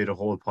didn't create a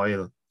whole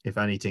pile, if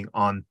anything,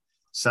 on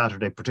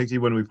Saturday, particularly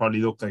when we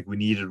probably looked like we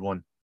needed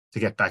one to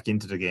get back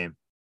into the game.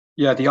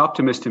 Yeah, the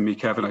optimist in me,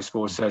 Kevin, I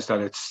suppose, says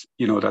that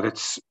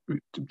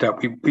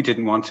that we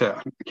didn't want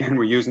to, again,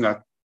 we're using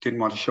that, didn't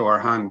want to show our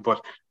hand, but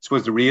I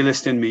suppose the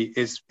realist in me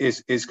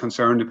is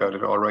concerned about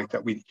it, all right,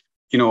 that we,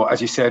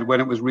 as you said,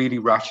 when it was really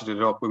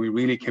ratcheted up, when we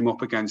really came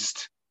up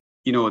against,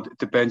 the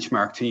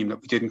benchmark team,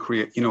 that we didn't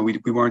create,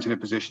 we weren't in a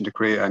position to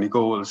create any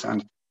goals.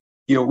 And,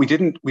 we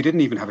didn't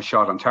even have a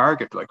shot on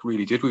target, like,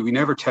 really, did we? We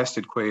never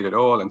tested Quaid at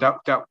all. And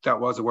that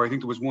was a worry. I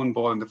think there was one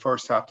ball in the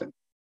first half that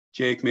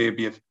Jake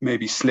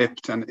maybe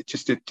slipped and it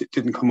just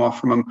didn't come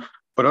off from him.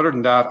 But other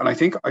than that, and I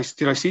think I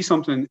see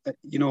something,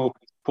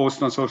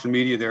 posted on social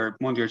media there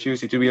Monday or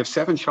Tuesday. Did we have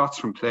 7 shots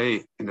from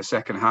play in the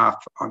second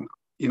half?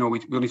 We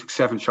only took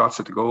 7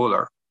 shots at the goal,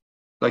 or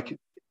like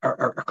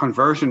our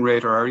conversion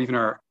rate, or even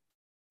our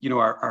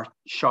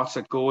shots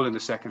at goal in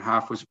the second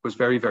half was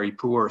very, very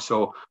poor.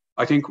 So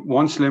I think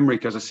once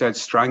Limerick, as I said,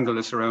 strangled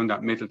us around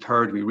that middle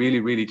third, we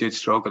really, really did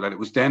struggle. And it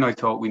was then I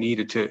thought we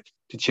needed to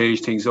change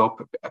things up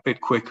a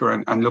bit quicker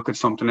and look at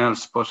something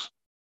else. But,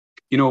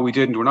 we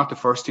didn't. We're not the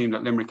first team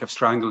that Limerick have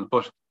strangled,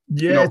 but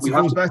yeah, it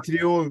goes back to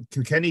the old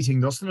Kilkenny thing,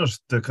 doesn't it?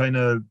 The kind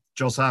of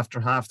just after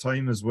half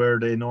time is where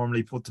they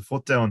normally put the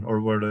foot down, or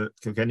where the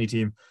Kilkenny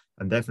team,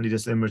 and definitely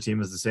this Limerick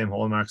team, is the same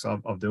hallmarks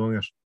of doing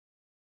it.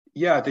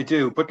 Yeah, they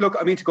do. But look,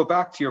 I mean, to go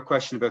back to your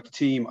question about the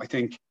team, I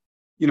think,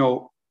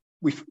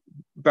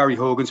 Barry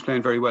Hogan's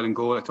playing very well in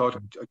goal. I thought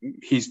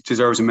he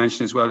deserves a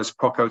mention as well. His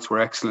puckouts were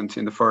excellent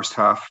in the first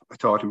half, I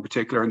thought, in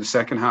particular. In the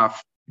second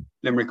half,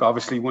 Limerick,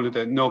 obviously, one of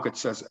the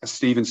nuggets, as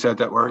Stephen said,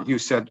 were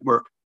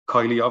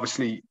Kiley,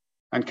 obviously,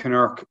 and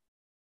Kinnerk,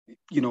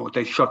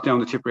 they shut down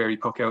the Tipperary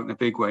puck out in a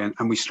big way,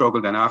 and we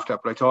struggled then after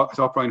that. But I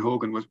thought Brian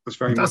Hogan was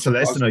very much. That's a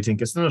lesson, I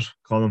think, isn't it,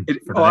 Colin?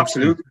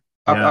 Absolutely.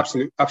 Yeah.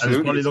 Absolutely. And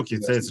it's probably, look,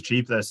 you'd say it's a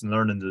cheap lesson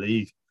learning the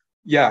league.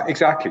 Yeah,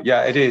 exactly.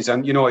 Yeah, it is.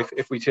 And,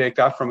 if we take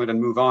that from it and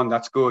move on,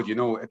 that's good.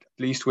 At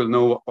least we'll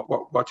know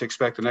what to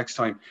expect the next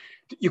time.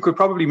 You could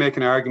probably make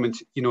an argument,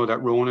 that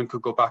Ronan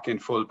could go back in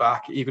full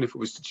back, even if it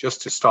was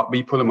just to stop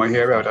me pulling my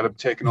hair out. I'd have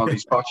taken all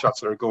these pot shots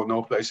that are going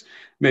no place.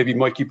 Maybe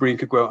Mikey Breen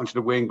could go out onto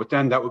the wing, but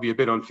then that would be a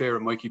bit unfair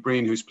on Mikey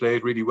Breen, who's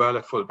played really well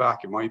at full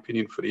back, in my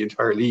opinion, for the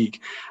entire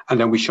league. And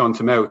then we shunt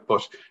him out.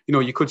 But,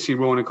 you could see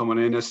Ronan coming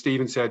in. As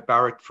Stephen said,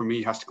 Barrett, for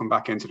me, has to come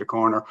back into the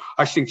corner.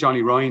 I think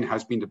Johnny Ryan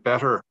has been the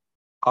better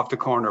of the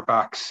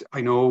cornerbacks.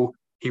 I know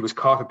he was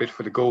caught a bit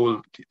for the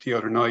goal the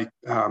other night.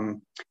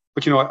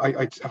 But,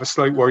 I have a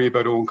slight worry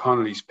about Owen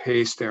Connolly's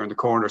pace there in the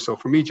corner. So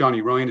for me, Johnny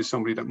Ryan is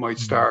somebody that might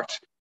start.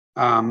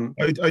 I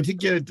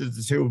think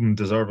the two of them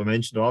deserve a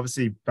mention.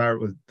 Obviously,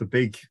 Barrett, with the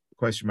big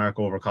question mark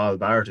over Kyle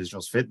Barrett, is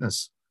just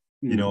fitness.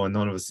 And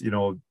none of us,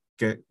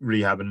 get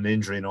rehabbing an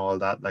injury and all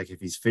that. Like, if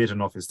he's fit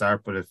enough, he'll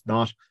start. But if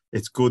not,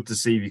 it's good to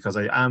see, because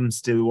I am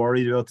still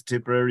worried about the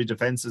Tipperary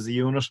defence as a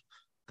unit.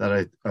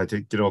 That I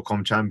think,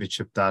 come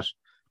championship, that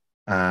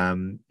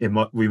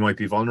we might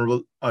be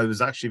vulnerable. I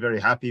was actually very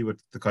happy with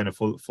the kind of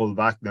full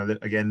back. Now,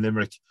 again,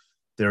 Limerick,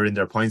 they're in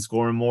their point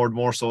scoring mode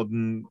more so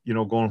than,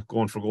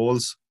 going for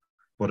goals.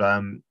 But, I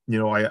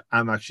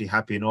am actually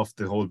happy enough,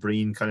 the whole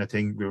Breen kind of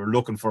thing. We were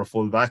looking for a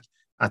full back,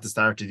 at the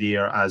start of the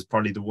year as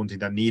probably the one thing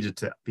that needed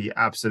to be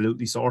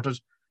absolutely sorted.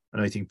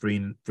 And I think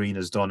Breen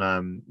has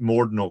done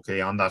more than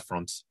okay on that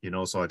front,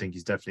 so I think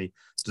he's definitely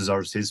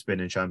deserves his spin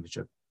in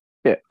championship.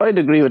 Yeah, I'd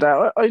agree with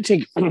that. I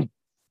think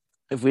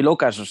if we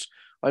look at it,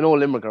 I know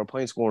Limerick are a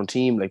point scoring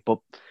team, but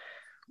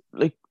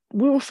we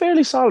were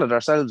fairly solid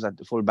ourselves at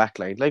the full back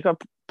line.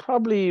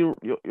 Probably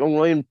young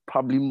Ryan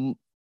probably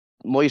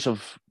might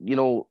have, with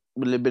a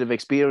little bit of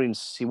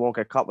experience, he won't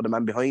get caught with a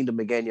man behind him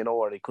again,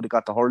 or he could have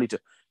got the hurley to.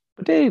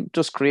 But they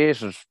just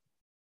created.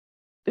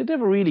 They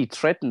never really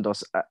threatened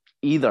us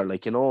either.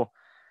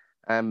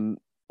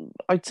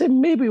 I'd say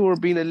maybe we're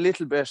being a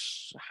little bit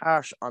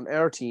harsh on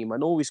our team. I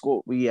know we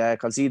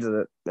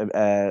conceded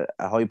a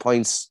high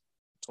points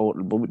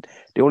total, but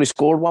they only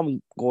scored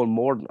one goal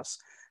more than us.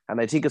 And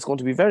I think it's going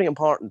to be very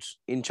important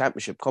in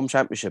championship,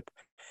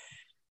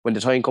 when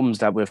the time comes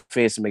that we'll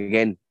face him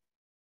again.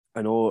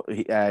 I know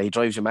he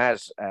drives you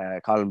mad,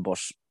 Colin, but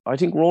I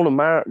think Ronan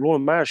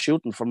Marr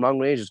shooting from long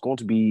range is going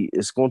to be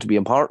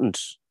important.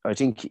 I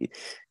think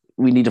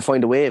we need to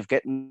find a way of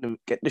getting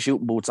the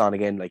shooting boots on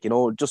again.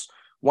 Just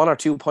 1 or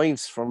 2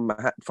 points from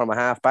a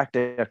half back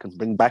there can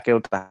bring back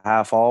out the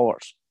half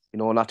forward.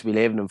 Not to be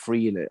leaving them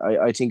free. And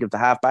I think if the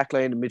half back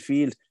line in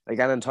midfield, like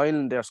Alan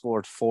Tynan there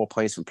scored 4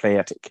 points from play,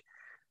 I think.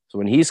 So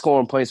when he's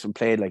scoring points from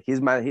play, his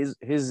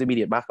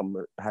immediate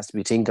Mackham has to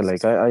be thinking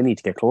I need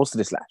to get close to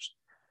this lad.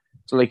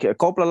 So a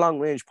couple of long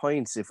range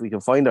points, if we can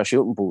find our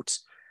shooting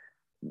boots,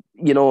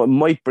 it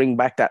might bring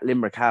back that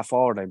Limerick half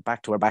forward and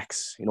back to our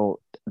backs.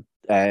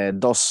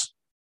 Thus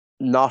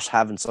not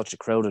having such a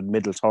crowded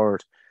middle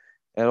third.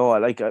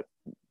 I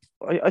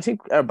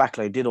think our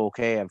backline did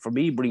okay, and for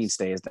me, Breen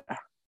stays there.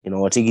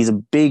 I think he's a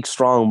big,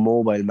 strong,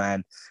 mobile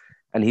man,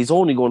 and he's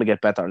only going to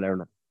get better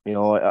learning.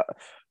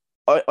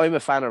 I'm a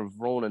fan of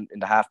Ronan in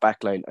the half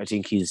back line. I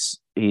think he's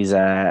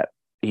a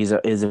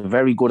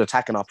very good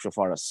attacking option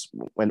for us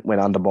when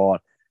on the ball.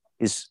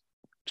 His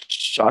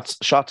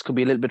shots could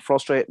be a little bit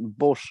frustrating,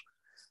 but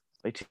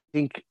I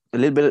think a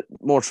little bit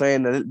more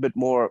training, a little bit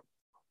more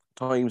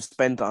time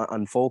spent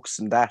on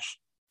focusing that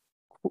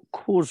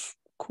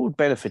could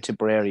benefit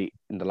Tipperary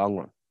in the long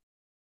run.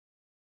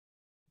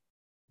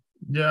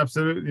 Yeah,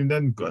 absolutely. And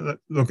then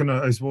looking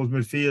at, I suppose,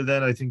 midfield,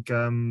 then I think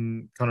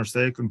Conor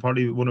Staken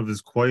probably one of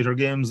his quieter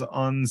games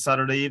on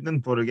Saturday evening.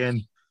 But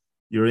again,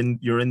 you're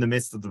in the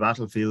midst of the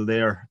battlefield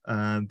there,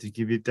 to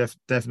give you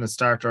definite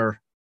starter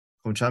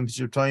come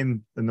championship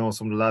time. I know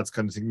some of the lads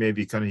kind of think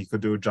maybe he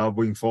could do a job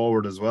wing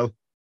forward as well.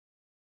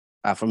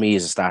 For me,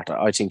 he's a starter.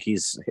 I think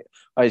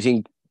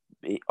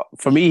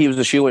for me, he was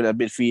a shoe in at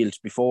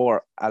midfield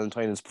before Alan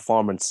Tynan's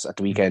performance at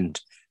the weekend,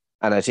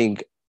 and I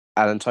think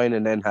Alan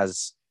Tynan then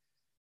has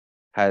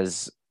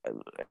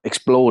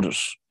exploded.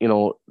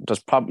 You're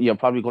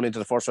probably going into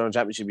the first round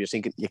championship. You're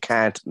thinking you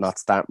can't not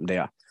start him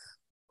there.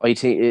 I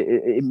think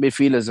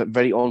midfield is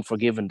very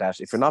unforgiving. That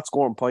if you're not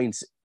scoring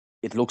points,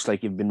 it looks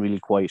like you've been really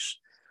quiet.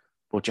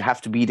 But you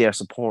have to be there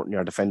supporting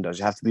your defenders.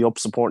 You have to be up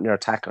supporting your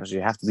attackers.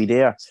 You have to be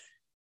there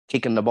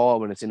kicking the ball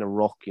when it's in a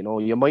ruck.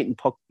 You mightn't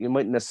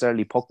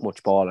necessarily puck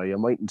much ball, or you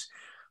mightn't,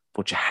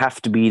 but you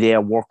have to be there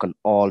working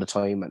all the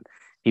time. And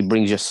he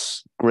brings you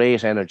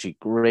great energy,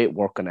 great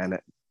working in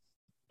it.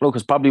 Look,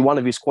 it's probably one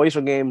of his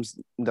quieter games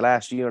in the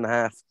last year and a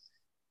half.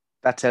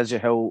 That tells you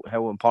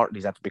how important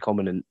he's after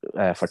becoming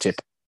for Tip.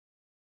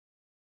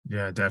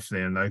 Yeah,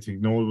 definitely. And I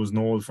think Noel was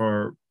Noel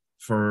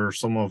for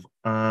some of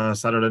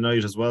Saturday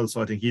night as well.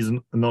 So I think he's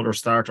another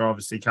starter,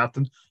 obviously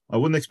captain. I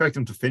wouldn't expect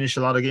him to finish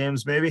a lot of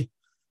games, maybe.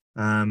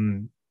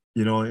 In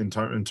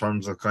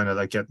terms of kind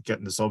of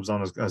getting the subs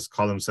on, as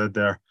Colin said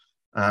there.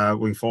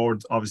 Going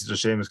forward, obviously,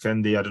 to Seamus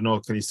Kennedy, I don't know,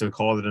 can you still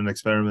call it an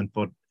experiment?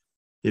 But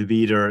he'll be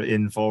either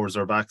in forwards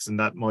or backs, and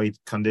that might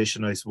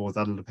condition, I suppose,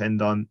 that'll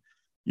depend on,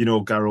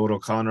 Garrod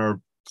O'Connor,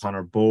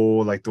 Conor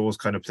Bowe, those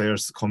kind of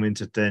players to come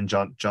into then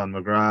John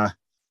McGrath,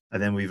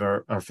 and then we've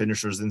our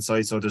finishers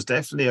inside. So there's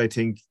definitely, I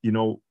think,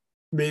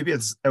 maybe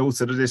it's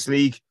outside of this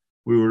league,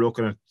 we were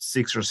looking at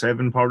 6 or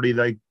 7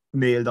 probably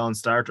nailed on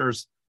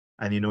starters.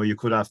 And, you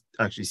could have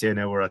actually say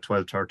now we're at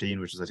 12, 13,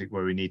 which is, I think,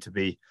 where we need to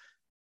be.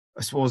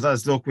 I suppose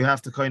we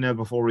have to kind of,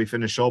 before we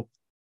finish up,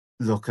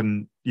 look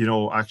and,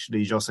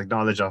 actually just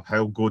acknowledge of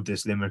how good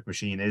this Limerick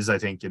machine is. I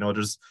think,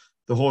 there's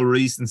the whole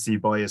recency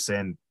bias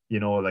saying,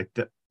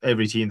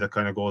 every team that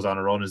kind of goes on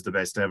a run is the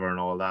best ever and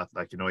all that.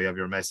 You have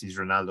your Messis,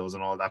 Ronaldos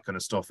and all that kind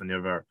of stuff, and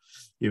you have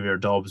your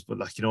Dubs.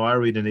 But are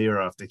we in an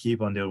era, if they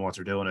keep on doing what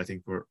they're doing, I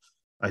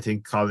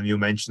think, Colin, you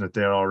mentioned it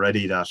there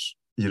already, that,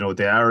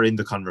 they are in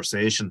the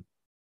conversation.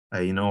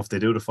 If they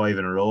do the 5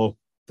 in a row,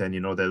 then,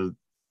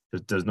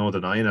 there's no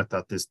denying it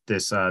that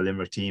this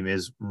Limerick team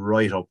is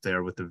right up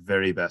there with the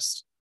very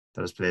best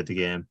that has played the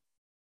game.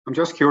 I'm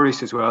just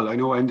curious as well. I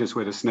know Enda's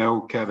with us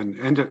now, Kevin.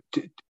 Enda,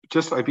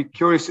 I'd be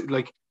curious,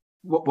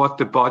 what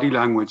the body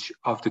language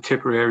of the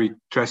Tipperary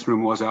dressing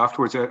room was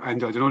afterwards. And I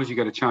don't know if you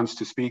get a chance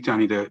to speak to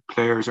any of the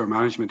players or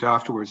management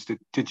afterwards.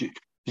 Did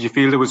you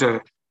feel there was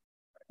a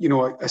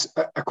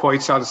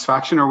quiet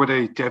satisfaction, or were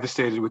they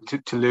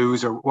devastated to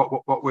lose, or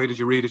what way did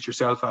you read it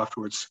yourself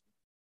afterwards?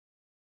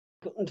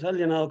 Couldn't tell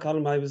you now,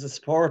 Colin. I was a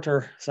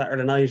supporter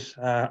Saturday night.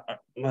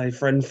 My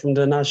friend from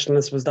the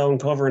Nationalists was down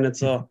covering it,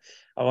 so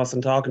I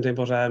wasn't talking to him.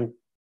 But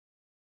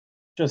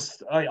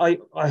just I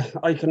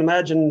can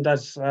imagine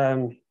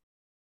that.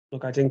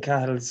 Look, I think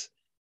Cahill's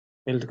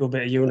built a good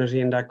bit of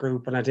unity in that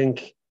group, and I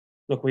think,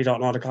 look, we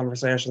don't know the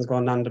conversations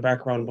going on in the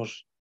background, but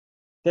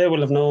they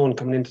will have known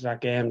coming into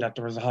that game that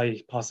there was a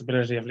high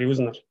possibility of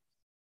losing it.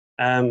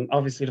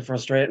 Obviously, the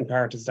frustrating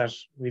part is that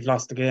we've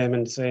lost the game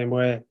in the same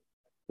way.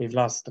 We've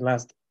lost the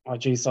last,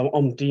 some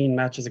umpteen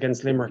matches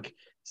against Limerick,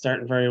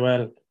 starting very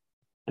well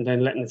and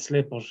then letting it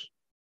slip. But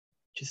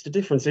just the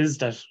difference is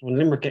that when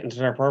Limerick get into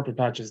their purple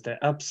patches, they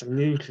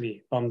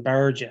absolutely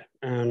bombard you.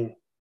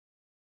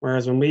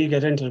 Whereas when we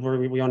get into it, where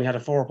we only had a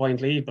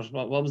 4-point lead, but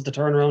what was the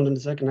turnaround in the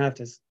second half?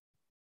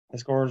 They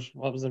scored,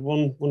 what was it,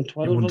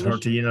 112?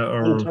 113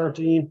 or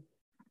 113.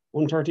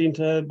 113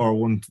 to or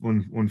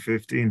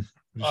 115.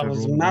 It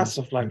was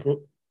massive. Like,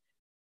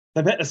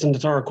 they bet us in the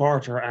third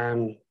quarter.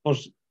 But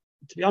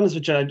to be honest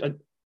with you,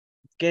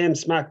 game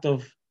smacked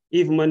of,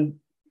 even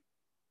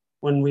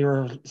when we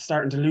were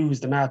starting to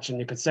lose the match, and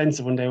you could sense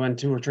it when they went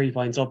 2 or 3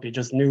 points up, you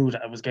just knew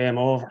that it was game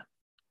over.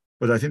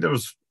 But I think there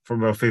was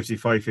from about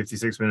 55,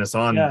 56 minutes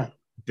on. Yeah.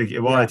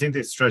 I think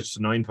they stretched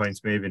to 9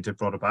 points maybe and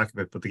brought it back a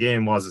bit, but the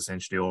game was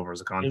essentially over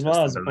as a contest. It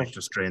was, and but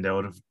just drained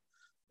out of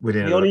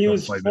within. We only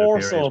used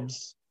 4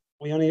 subs.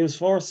 We only used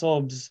 4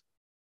 subs,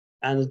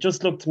 and it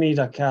just looked to me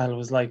that Cahill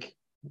was like,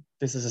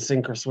 "This is a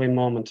sink or swim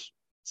moment.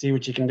 See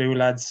what you can do,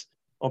 lads.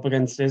 Up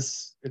against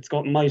this,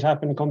 might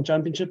happen come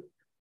championship.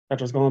 That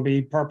there's going to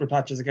be purple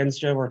patches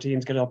against you where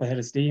teams get up ahead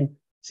of steam.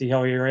 See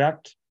how you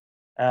react."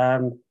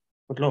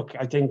 But look,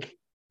 I think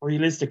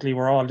realistically,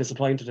 we're all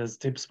disappointed as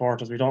tip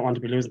supporters. We don't want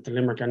to be losing to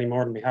Limerick any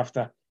more than we have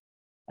to.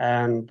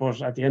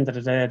 But at the end of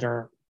the day,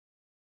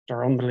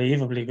 they're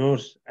unbelievably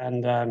good.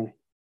 And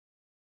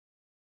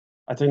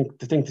I think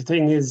the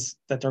thing is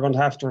that they're going to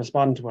have to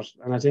respond to it.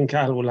 And I think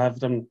Cahill will have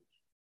them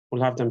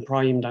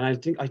primed.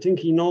 And I think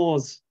he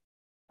knows.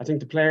 I think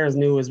the players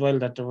knew as well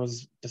that there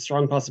was the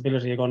strong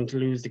possibility of going to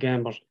lose the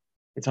game, but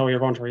it's how you're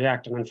going to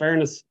react. And in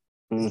fairness,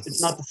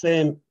 it's not the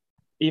same.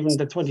 Even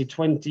the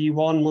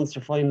 2021 Munster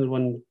final,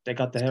 when they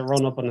got the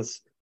run up on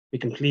us, we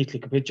completely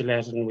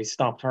capitulated and we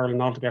stopped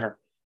hurling altogether.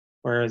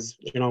 Whereas,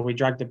 we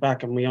dragged it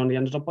back and we only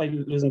ended up by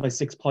losing by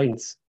 6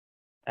 points.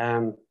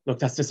 Look,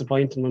 that's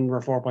disappointing when we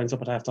were 4 points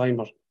up at half time,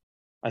 but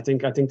I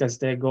think they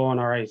stay going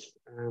all right.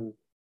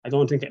 I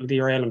don't think it'll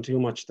derail them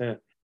too much. The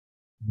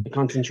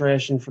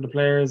concentration for the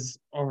players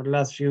over the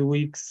last few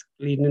weeks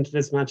leading into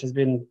this match has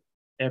been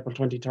April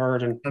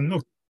 23rd. And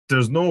look,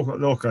 there's no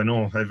look. I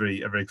know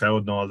every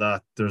crowd and all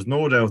that. There's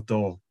no doubt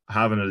though,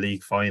 having a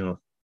league final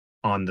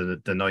on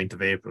the 9th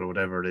of April or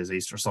whatever it is,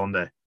 Easter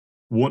Sunday,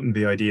 wouldn't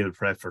be ideal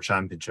prep for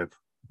championship,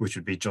 which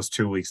would be just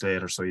 2 weeks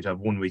later. So you'd have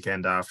 1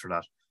 weekend after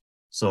that.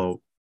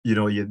 So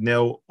you'd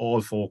now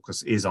all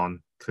focus is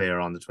on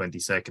Clare on the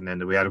 22nd,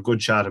 and we had a good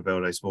chat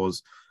about, I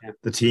suppose,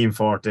 the team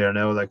fort there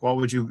now. Like, what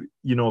would you,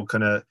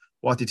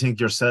 what do you think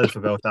yourself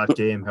about that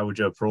game? How would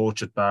you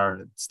approach it,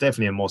 Bar? It's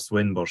definitely a must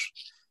win, but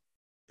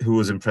who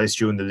has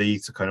impressed you in the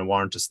league to kind of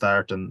warrant a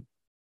start? And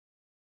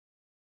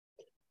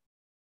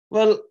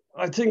well,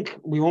 I think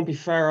we won't be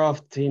far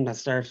off the team that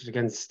started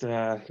against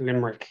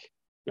Limerick.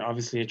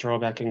 Obviously, a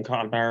throwback in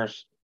Cathal Barrett.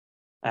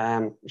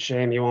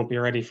 Shame you won't be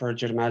ready for it,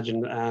 you'd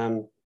imagine.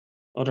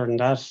 Other than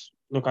that,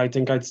 look, I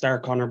think I'd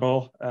start Conor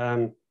Bowe.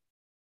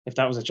 If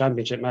that was a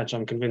championship match,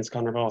 I'm convinced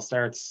Conor Bowe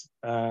starts.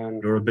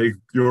 You're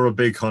a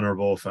big Conor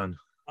Bowe fan.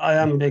 I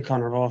am a big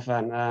Conor Bowe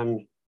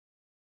fan.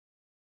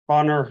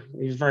 Bonner,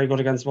 he was very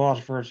good against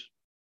Waterford.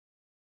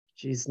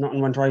 Jeez,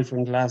 nothing went right for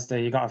him the last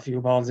day. He got a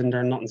few balls in there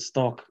and nothing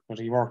stuck, but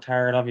he worked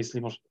hard,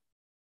 obviously. But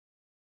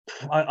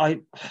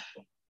I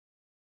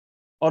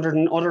other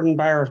than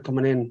Barrett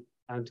coming in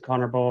and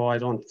Conor Bowe, I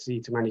don't see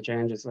too many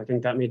changes. I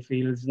think that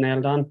midfield is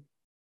nailed on.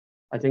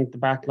 I think the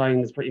back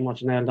line is pretty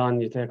much nailed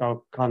on. You take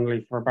out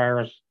Connolly for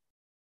Barrett.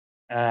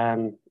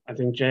 I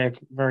think Jake,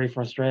 very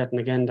frustrating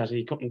again that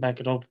he couldn't back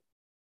it up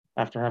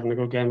after having a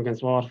good game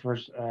against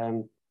Waterford.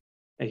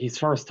 His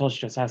first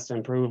touch just has to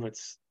improve.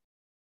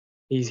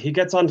 He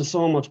gets onto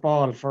so much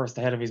ball first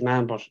ahead of his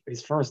man, but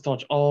his first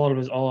touch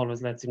always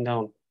lets him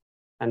down,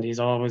 and he's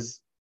always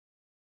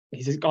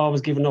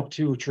giving up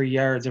 2-3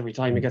 yards every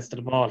time he gets to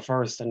the ball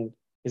first, and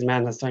his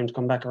man has time to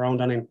come back around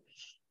on him,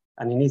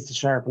 and he needs to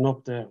sharpen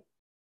up the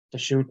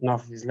shooting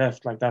off of his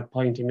left. Like that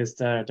point he missed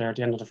there at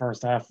the end of the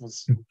first half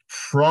was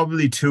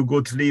probably too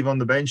good to leave on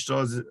the bench,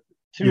 though. For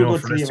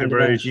this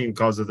temporary team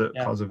because of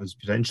his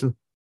potential.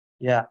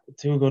 Yeah,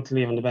 too good to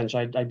leave on the bench.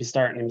 I'd be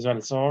starting him as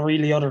well. So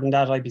really, other than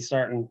that, I'd be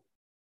starting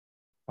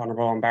Conor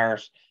Bowe and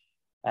Barrett.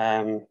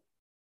 Seamus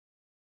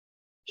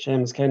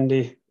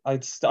Kennedy,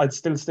 I'd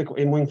still stick with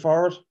him wing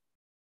forward.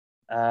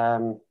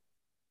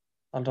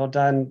 Although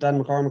Dan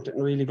McCormick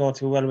didn't really go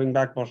too well wing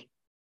back, but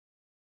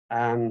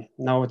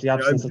now with the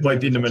absence of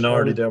might be in the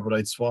minority there, but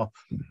I'd swap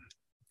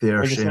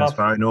there. Seamus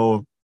Barrett.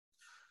 No,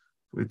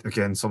 with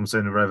again some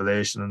kind of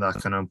revelation and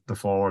that kind of the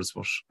forwards,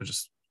 but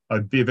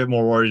I'd be a bit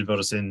more worried about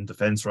us in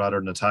defence rather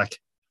than attack.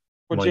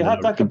 But you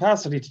have that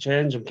capacity to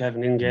change them,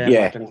 Kevin, in game.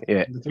 Yeah,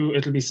 The two,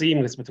 it'll be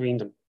seamless between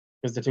them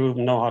because the two of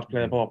them know how to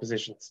play both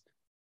positions.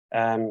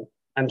 And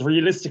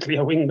realistically,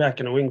 a wing back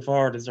and a wing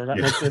forward, is there that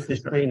much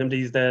difference between them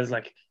these days?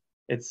 Like,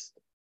 it's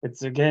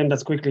a game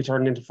that's quickly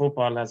turning into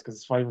football, lads,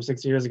 because 5 or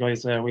 6 years ago, you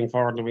say a wing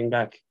forward and a wing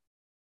back.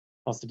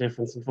 What's the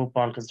difference in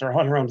football? Because they're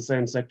all around the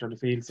same sector of the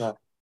field. So,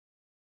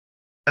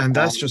 and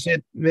that's just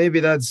it.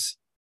 Maybe that's,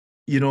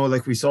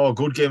 like we saw a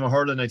good game of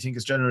hurling, I think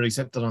it's generally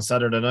accepted on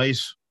Saturday night.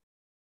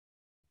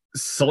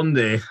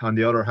 Sunday, on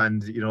the other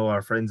hand,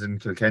 our friends in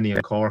Kilkenny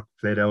and Cork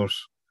played out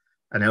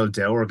an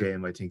outdoor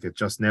game. I think it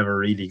just never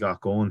really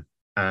got going.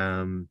 I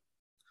don't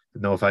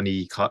know if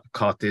any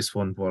caught this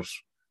one, but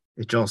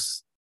it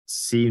just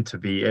seemed to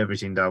be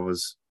everything that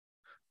was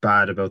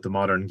bad about the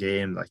modern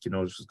game. Like,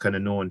 just kind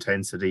of no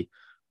intensity,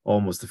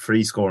 almost a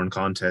free scoring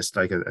contest,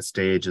 like at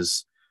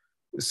stages.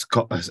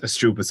 A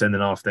stupid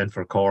sending off then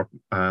for Cork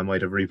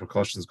might have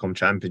repercussions come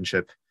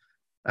championship,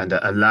 and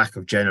a lack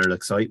of general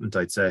excitement,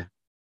 I'd say.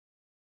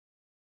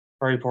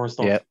 Very poor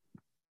stuff. Yeah.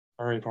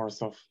 Very poor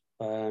stuff.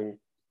 In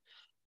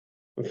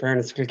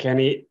fairness to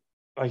Kilkenny,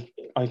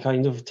 I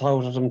kind of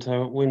touted them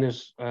to win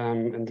it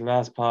in the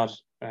last pod,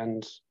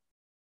 and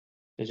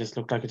they just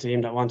looked like a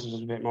team that wanted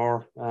it a bit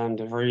more. And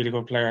they've a really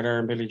good player there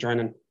in Billy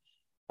Drennan.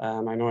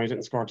 I know he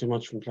didn't score too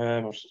much from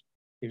play, but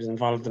he was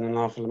involved in an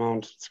awful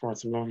amount, scored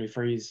some lovely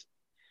frees.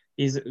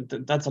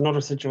 That's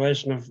another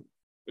situation of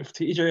if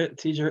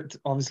TJ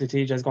obviously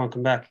TJ's going to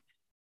come back.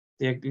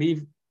 They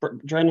leave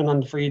Drennan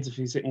on the frees if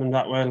he's hitting them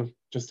that well,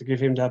 just to give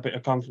him that bit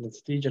of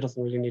confidence. TJ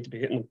doesn't really need to be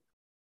hitting them,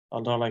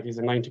 although like he's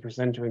a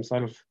 90%er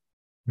himself.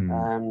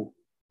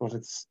 But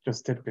it's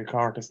just typical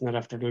Cork, isn't it,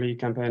 after the league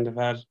campaign they've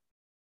had.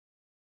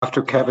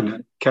 After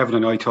Kevin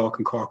and I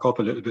talking Cork up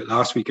a little bit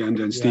last weekend,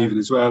 and Stephen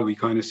as well, we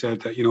kind of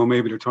said that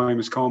maybe their time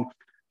has come.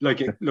 Like,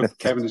 look,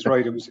 Kevin is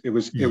right. It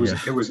was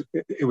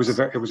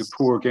a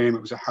poor game.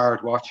 It was a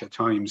hard watch at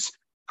times.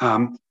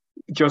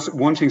 Just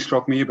one thing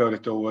struck me about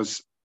it though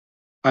was,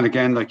 and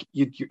again, like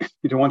you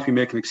don't want to be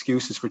making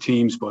excuses for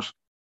teams, but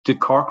did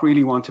Cork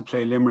really want to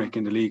play Limerick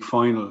in the league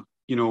final?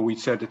 We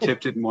said the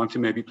Tip didn't want to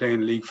maybe play in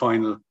the league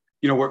final.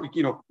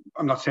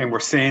 I'm not saying we're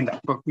saying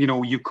that, but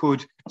you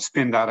could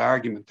spin that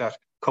argument that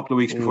a couple of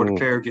weeks before the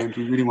Clare game,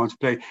 do we really want to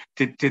play?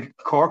 Did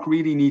Cork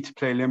really need to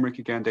play Limerick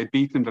again? They'd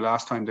beat them the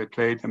last time they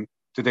played them.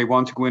 Did they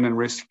want to go in and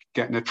risk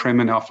getting a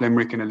trimming off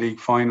Limerick in a league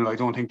final? I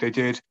don't think they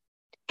did.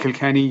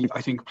 Kilkenny,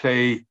 I think,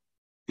 play,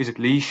 is it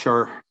Laois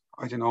or,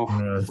 I don't know,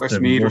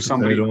 Westmeath or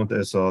somebody? Don't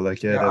they? So,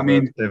 they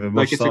have a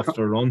much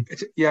softer run.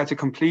 It's a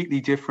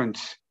completely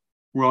different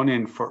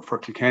run-in for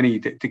Kilkenny.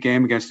 The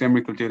game against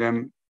Limerick will do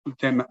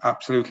them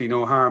absolutely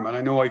no harm. And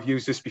I know I've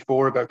used this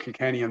before about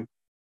Kilkenny, and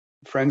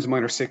friends of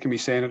mine are sick of me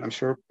saying it. I'm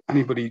sure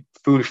anybody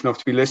foolish enough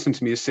to be listening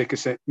to me is sick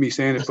of me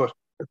saying it. But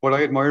what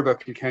I admire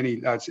about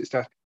Kilkenny, lads, is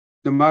that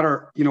no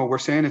matter, we're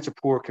saying it's a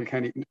poor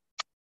Kilkenny.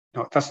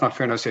 No, that's not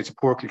fair enough to say it's a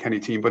poor Kilkenny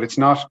team, but it's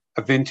not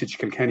a vintage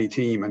Kilkenny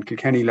team. And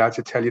Kilkenny lads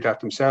would tell you that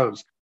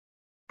themselves.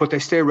 But they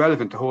stay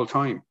relevant the whole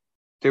time.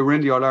 They were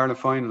in the All-Ireland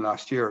final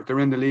last year. They're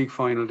in the league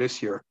final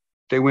this year.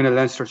 They win a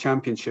Leinster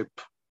championship.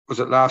 Was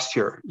it last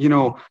year?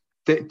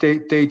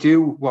 They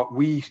do what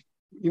we,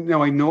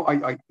 I know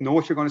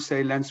what you're going to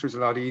say. Leinster's a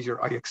lot easier.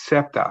 I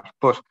accept that.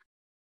 But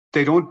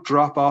they don't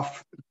drop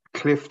off a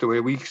cliff the way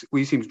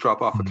we seem to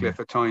drop off a cliff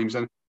at times.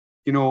 And,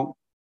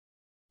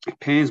 it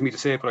pains me to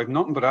say it, but I've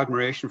nothing but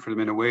admiration for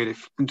them in a way.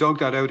 They've dug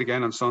that out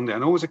again on Sunday. I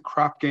know it was a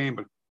crap game,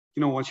 but,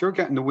 once you're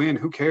getting the win,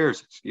 who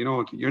cares?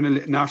 You're in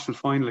a national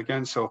final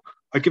again. So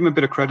I'd give them a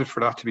bit of credit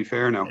for that, to be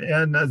fair now.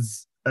 And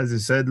as I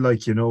said,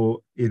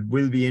 it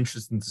will be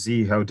interesting to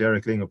see how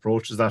Derek Lyng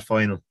approaches that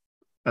final.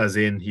 As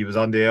in, he was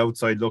on the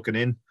outside looking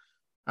in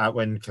at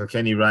when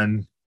Kilkenny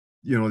ran,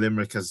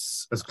 Limerick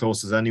as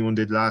close as anyone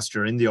did last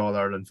year in the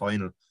All-Ireland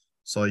final.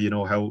 So,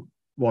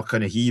 what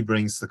kind of he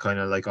brings to kind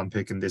of like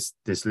unpicking this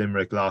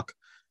Limerick lock.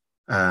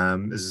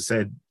 As I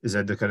said,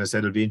 they kind of said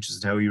it'll be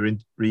interesting how he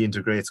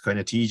reintegrates kind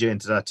of TJ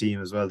into that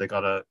team as well. They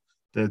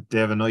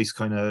have a nice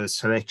kind of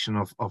selection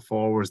of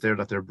forwards there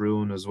that they're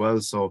brewing as well.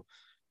 So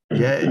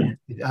it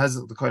has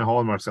the kind of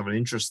hallmarks of an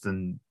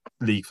interesting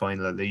league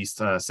final, at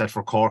least set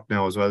for Cork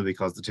now as well,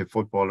 because the Tip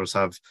footballers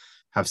have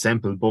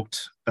Semple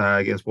booked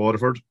against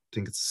Waterford. I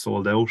think it's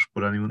sold out,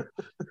 but anyone.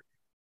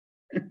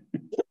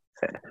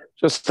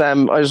 I just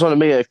want to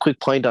make a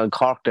quick point on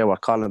Cork there, what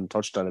Colin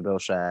touched on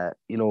about,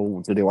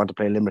 do they want to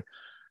play Limerick?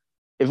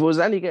 If it was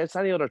against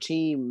any other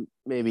team,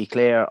 maybe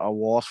Clare or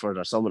Waterford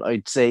or someone,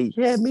 I'd say,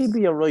 yeah,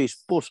 maybe you're right,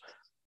 but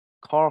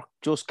Cork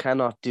just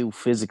cannot do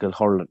physical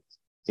hurling.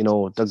 They're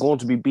going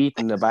to be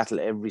beaten in a battle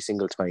every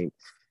single time.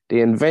 They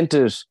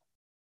invented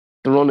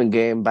the running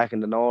game back in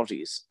the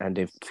 90s, and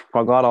they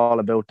forgot all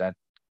about that.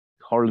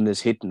 Hurling is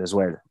hitting as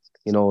well.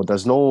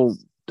 There's no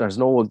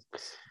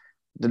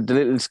the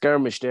little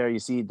skirmish there. You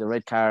see the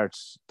red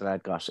cards that I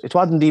got. It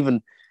wasn't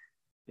even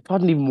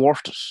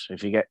worth it.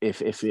 If you get what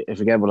I'm if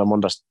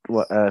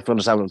you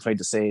understand what I'm trying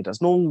to say.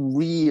 There's no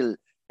real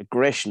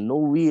aggression,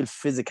 no real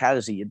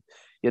physicality.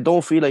 You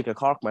don't feel like a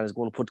Cork man is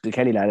going to put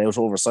Kilkenny lad out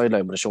over a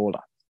sideline with a shoulder.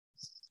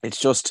 It's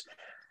just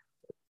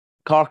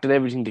Cork did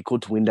everything they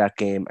could to win that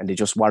game, and they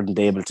just weren't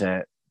able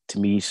to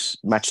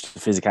match the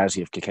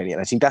physicality of Kilkenny.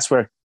 And I think that's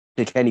where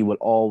Kilkenny will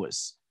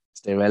always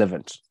stay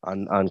relevant.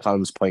 On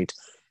Colm's point,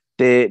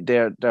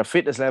 their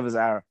fitness levels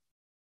are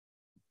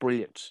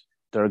brilliant.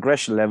 Their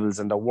aggression levels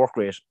and their work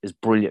rate is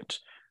brilliant.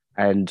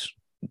 And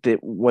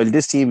while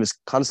this team is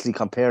constantly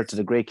compared to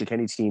the great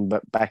Kilkenny team,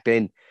 but back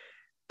then,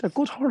 they're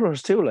good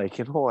hurlers too,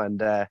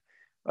 And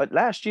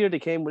last year they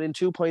came within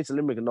 2 points of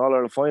Limerick in the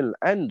All-Ireland final,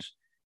 and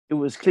it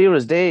was clear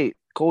as day.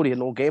 Cody had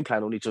no game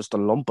plan, only just to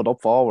lump it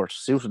up forward,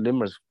 suited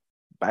Limerick's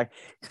back.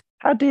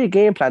 Had they a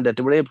game plan that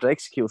they were able to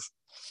execute,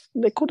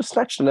 they could have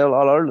snatched an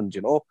All-Ireland,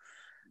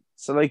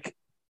 So,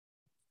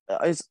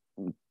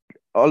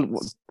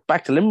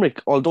 back to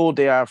Limerick, although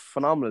they are a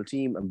phenomenal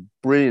team and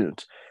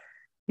brilliant,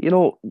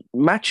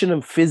 matching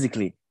them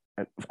physically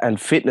and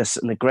fitness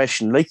and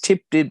aggression, like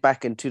Tip did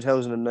back in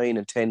 2009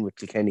 and 10 with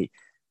Kilkenny,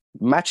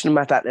 matching them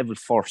at that level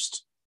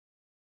first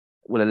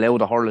will allow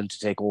the hurling to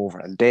take over.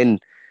 And then,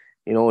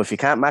 if you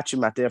can't match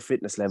them at their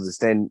fitness levels,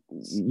 then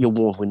you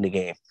won't win the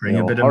game. Bring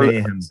a bit of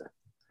mayhem.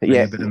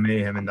 A bit of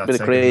mayhem in that bit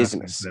of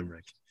craziness.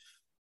 Limerick.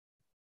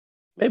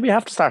 Maybe you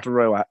have to start a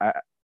row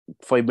at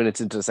 5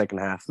 minutes into the second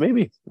half.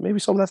 Maybe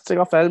someone has to take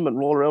off the helmet and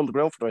roll around the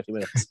ground for 20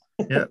 minutes.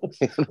 Yeah,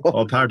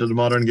 all part of the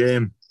modern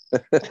game.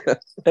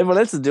 Everyone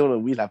else is doing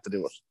it, we'll have to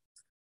do it.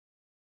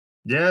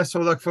 Yeah, so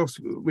look, folks,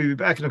 we'll be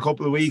back in a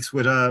couple of weeks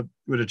with a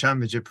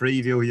championship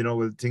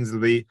preview. Things will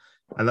be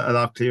a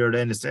lot clearer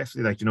then. It's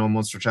definitely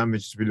Munster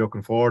Championship to be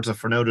looking forward to.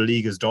 For now, the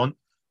league is done.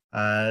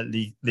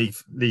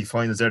 League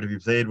finals there to be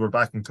played. We're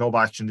back in club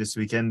action this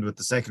weekend with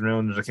the second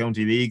round of the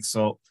county league.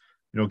 So,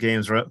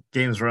 games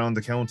around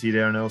the county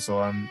there now.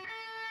 So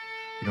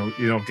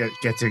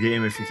get to a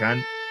game if you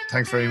can.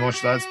 Thanks very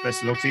much, lads.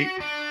 Best of luck to you.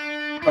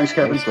 Thanks,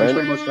 Kevin. Thanks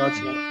very much, lads.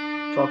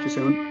 Talk to you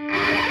soon.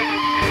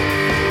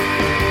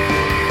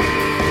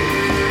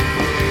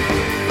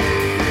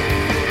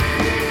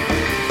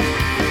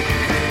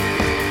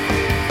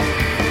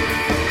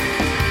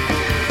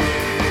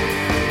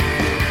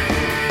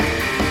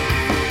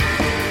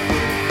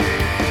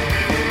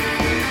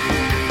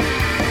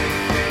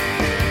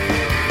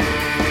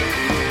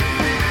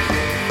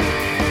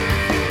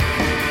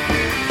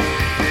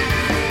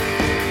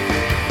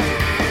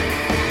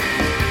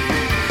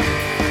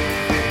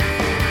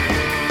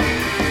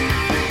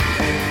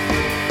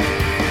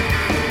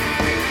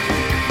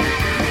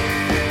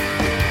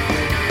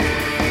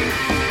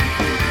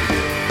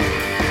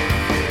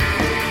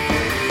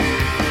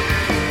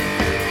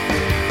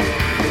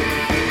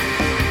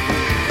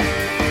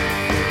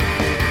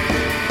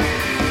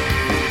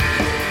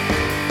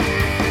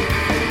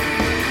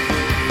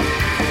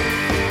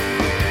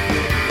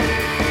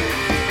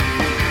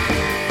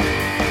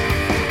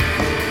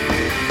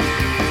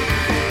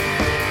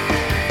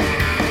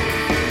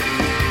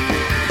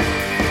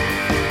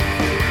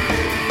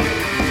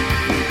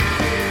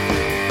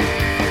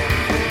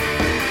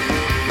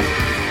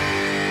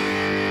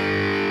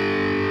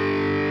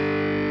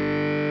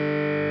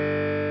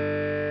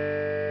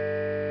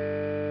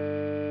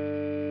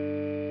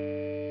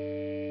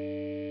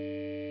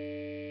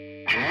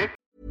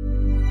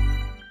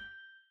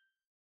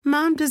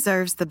 Mom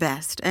deserves the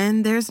best,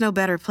 and there's no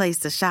better place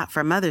to shop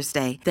for Mother's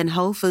Day than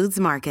Whole Foods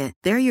Market.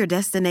 They're your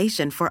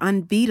destination for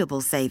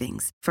unbeatable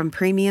savings, from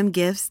premium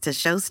gifts to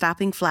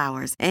show-stopping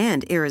flowers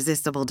and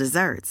irresistible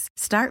desserts.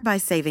 Start by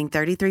saving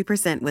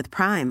 33% with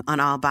Prime on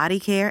all body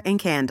care and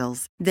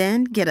candles.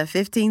 Then get a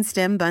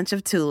 15-stem bunch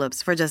of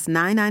tulips for just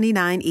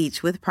 $9.99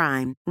 each with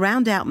Prime.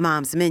 Round out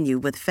Mom's menu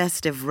with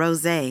festive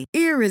rosé,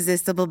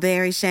 irresistible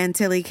berry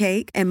chantilly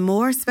cake, and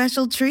more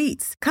special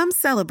treats. Come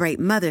celebrate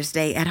Mother's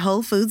Day at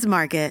Whole Foods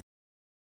Market.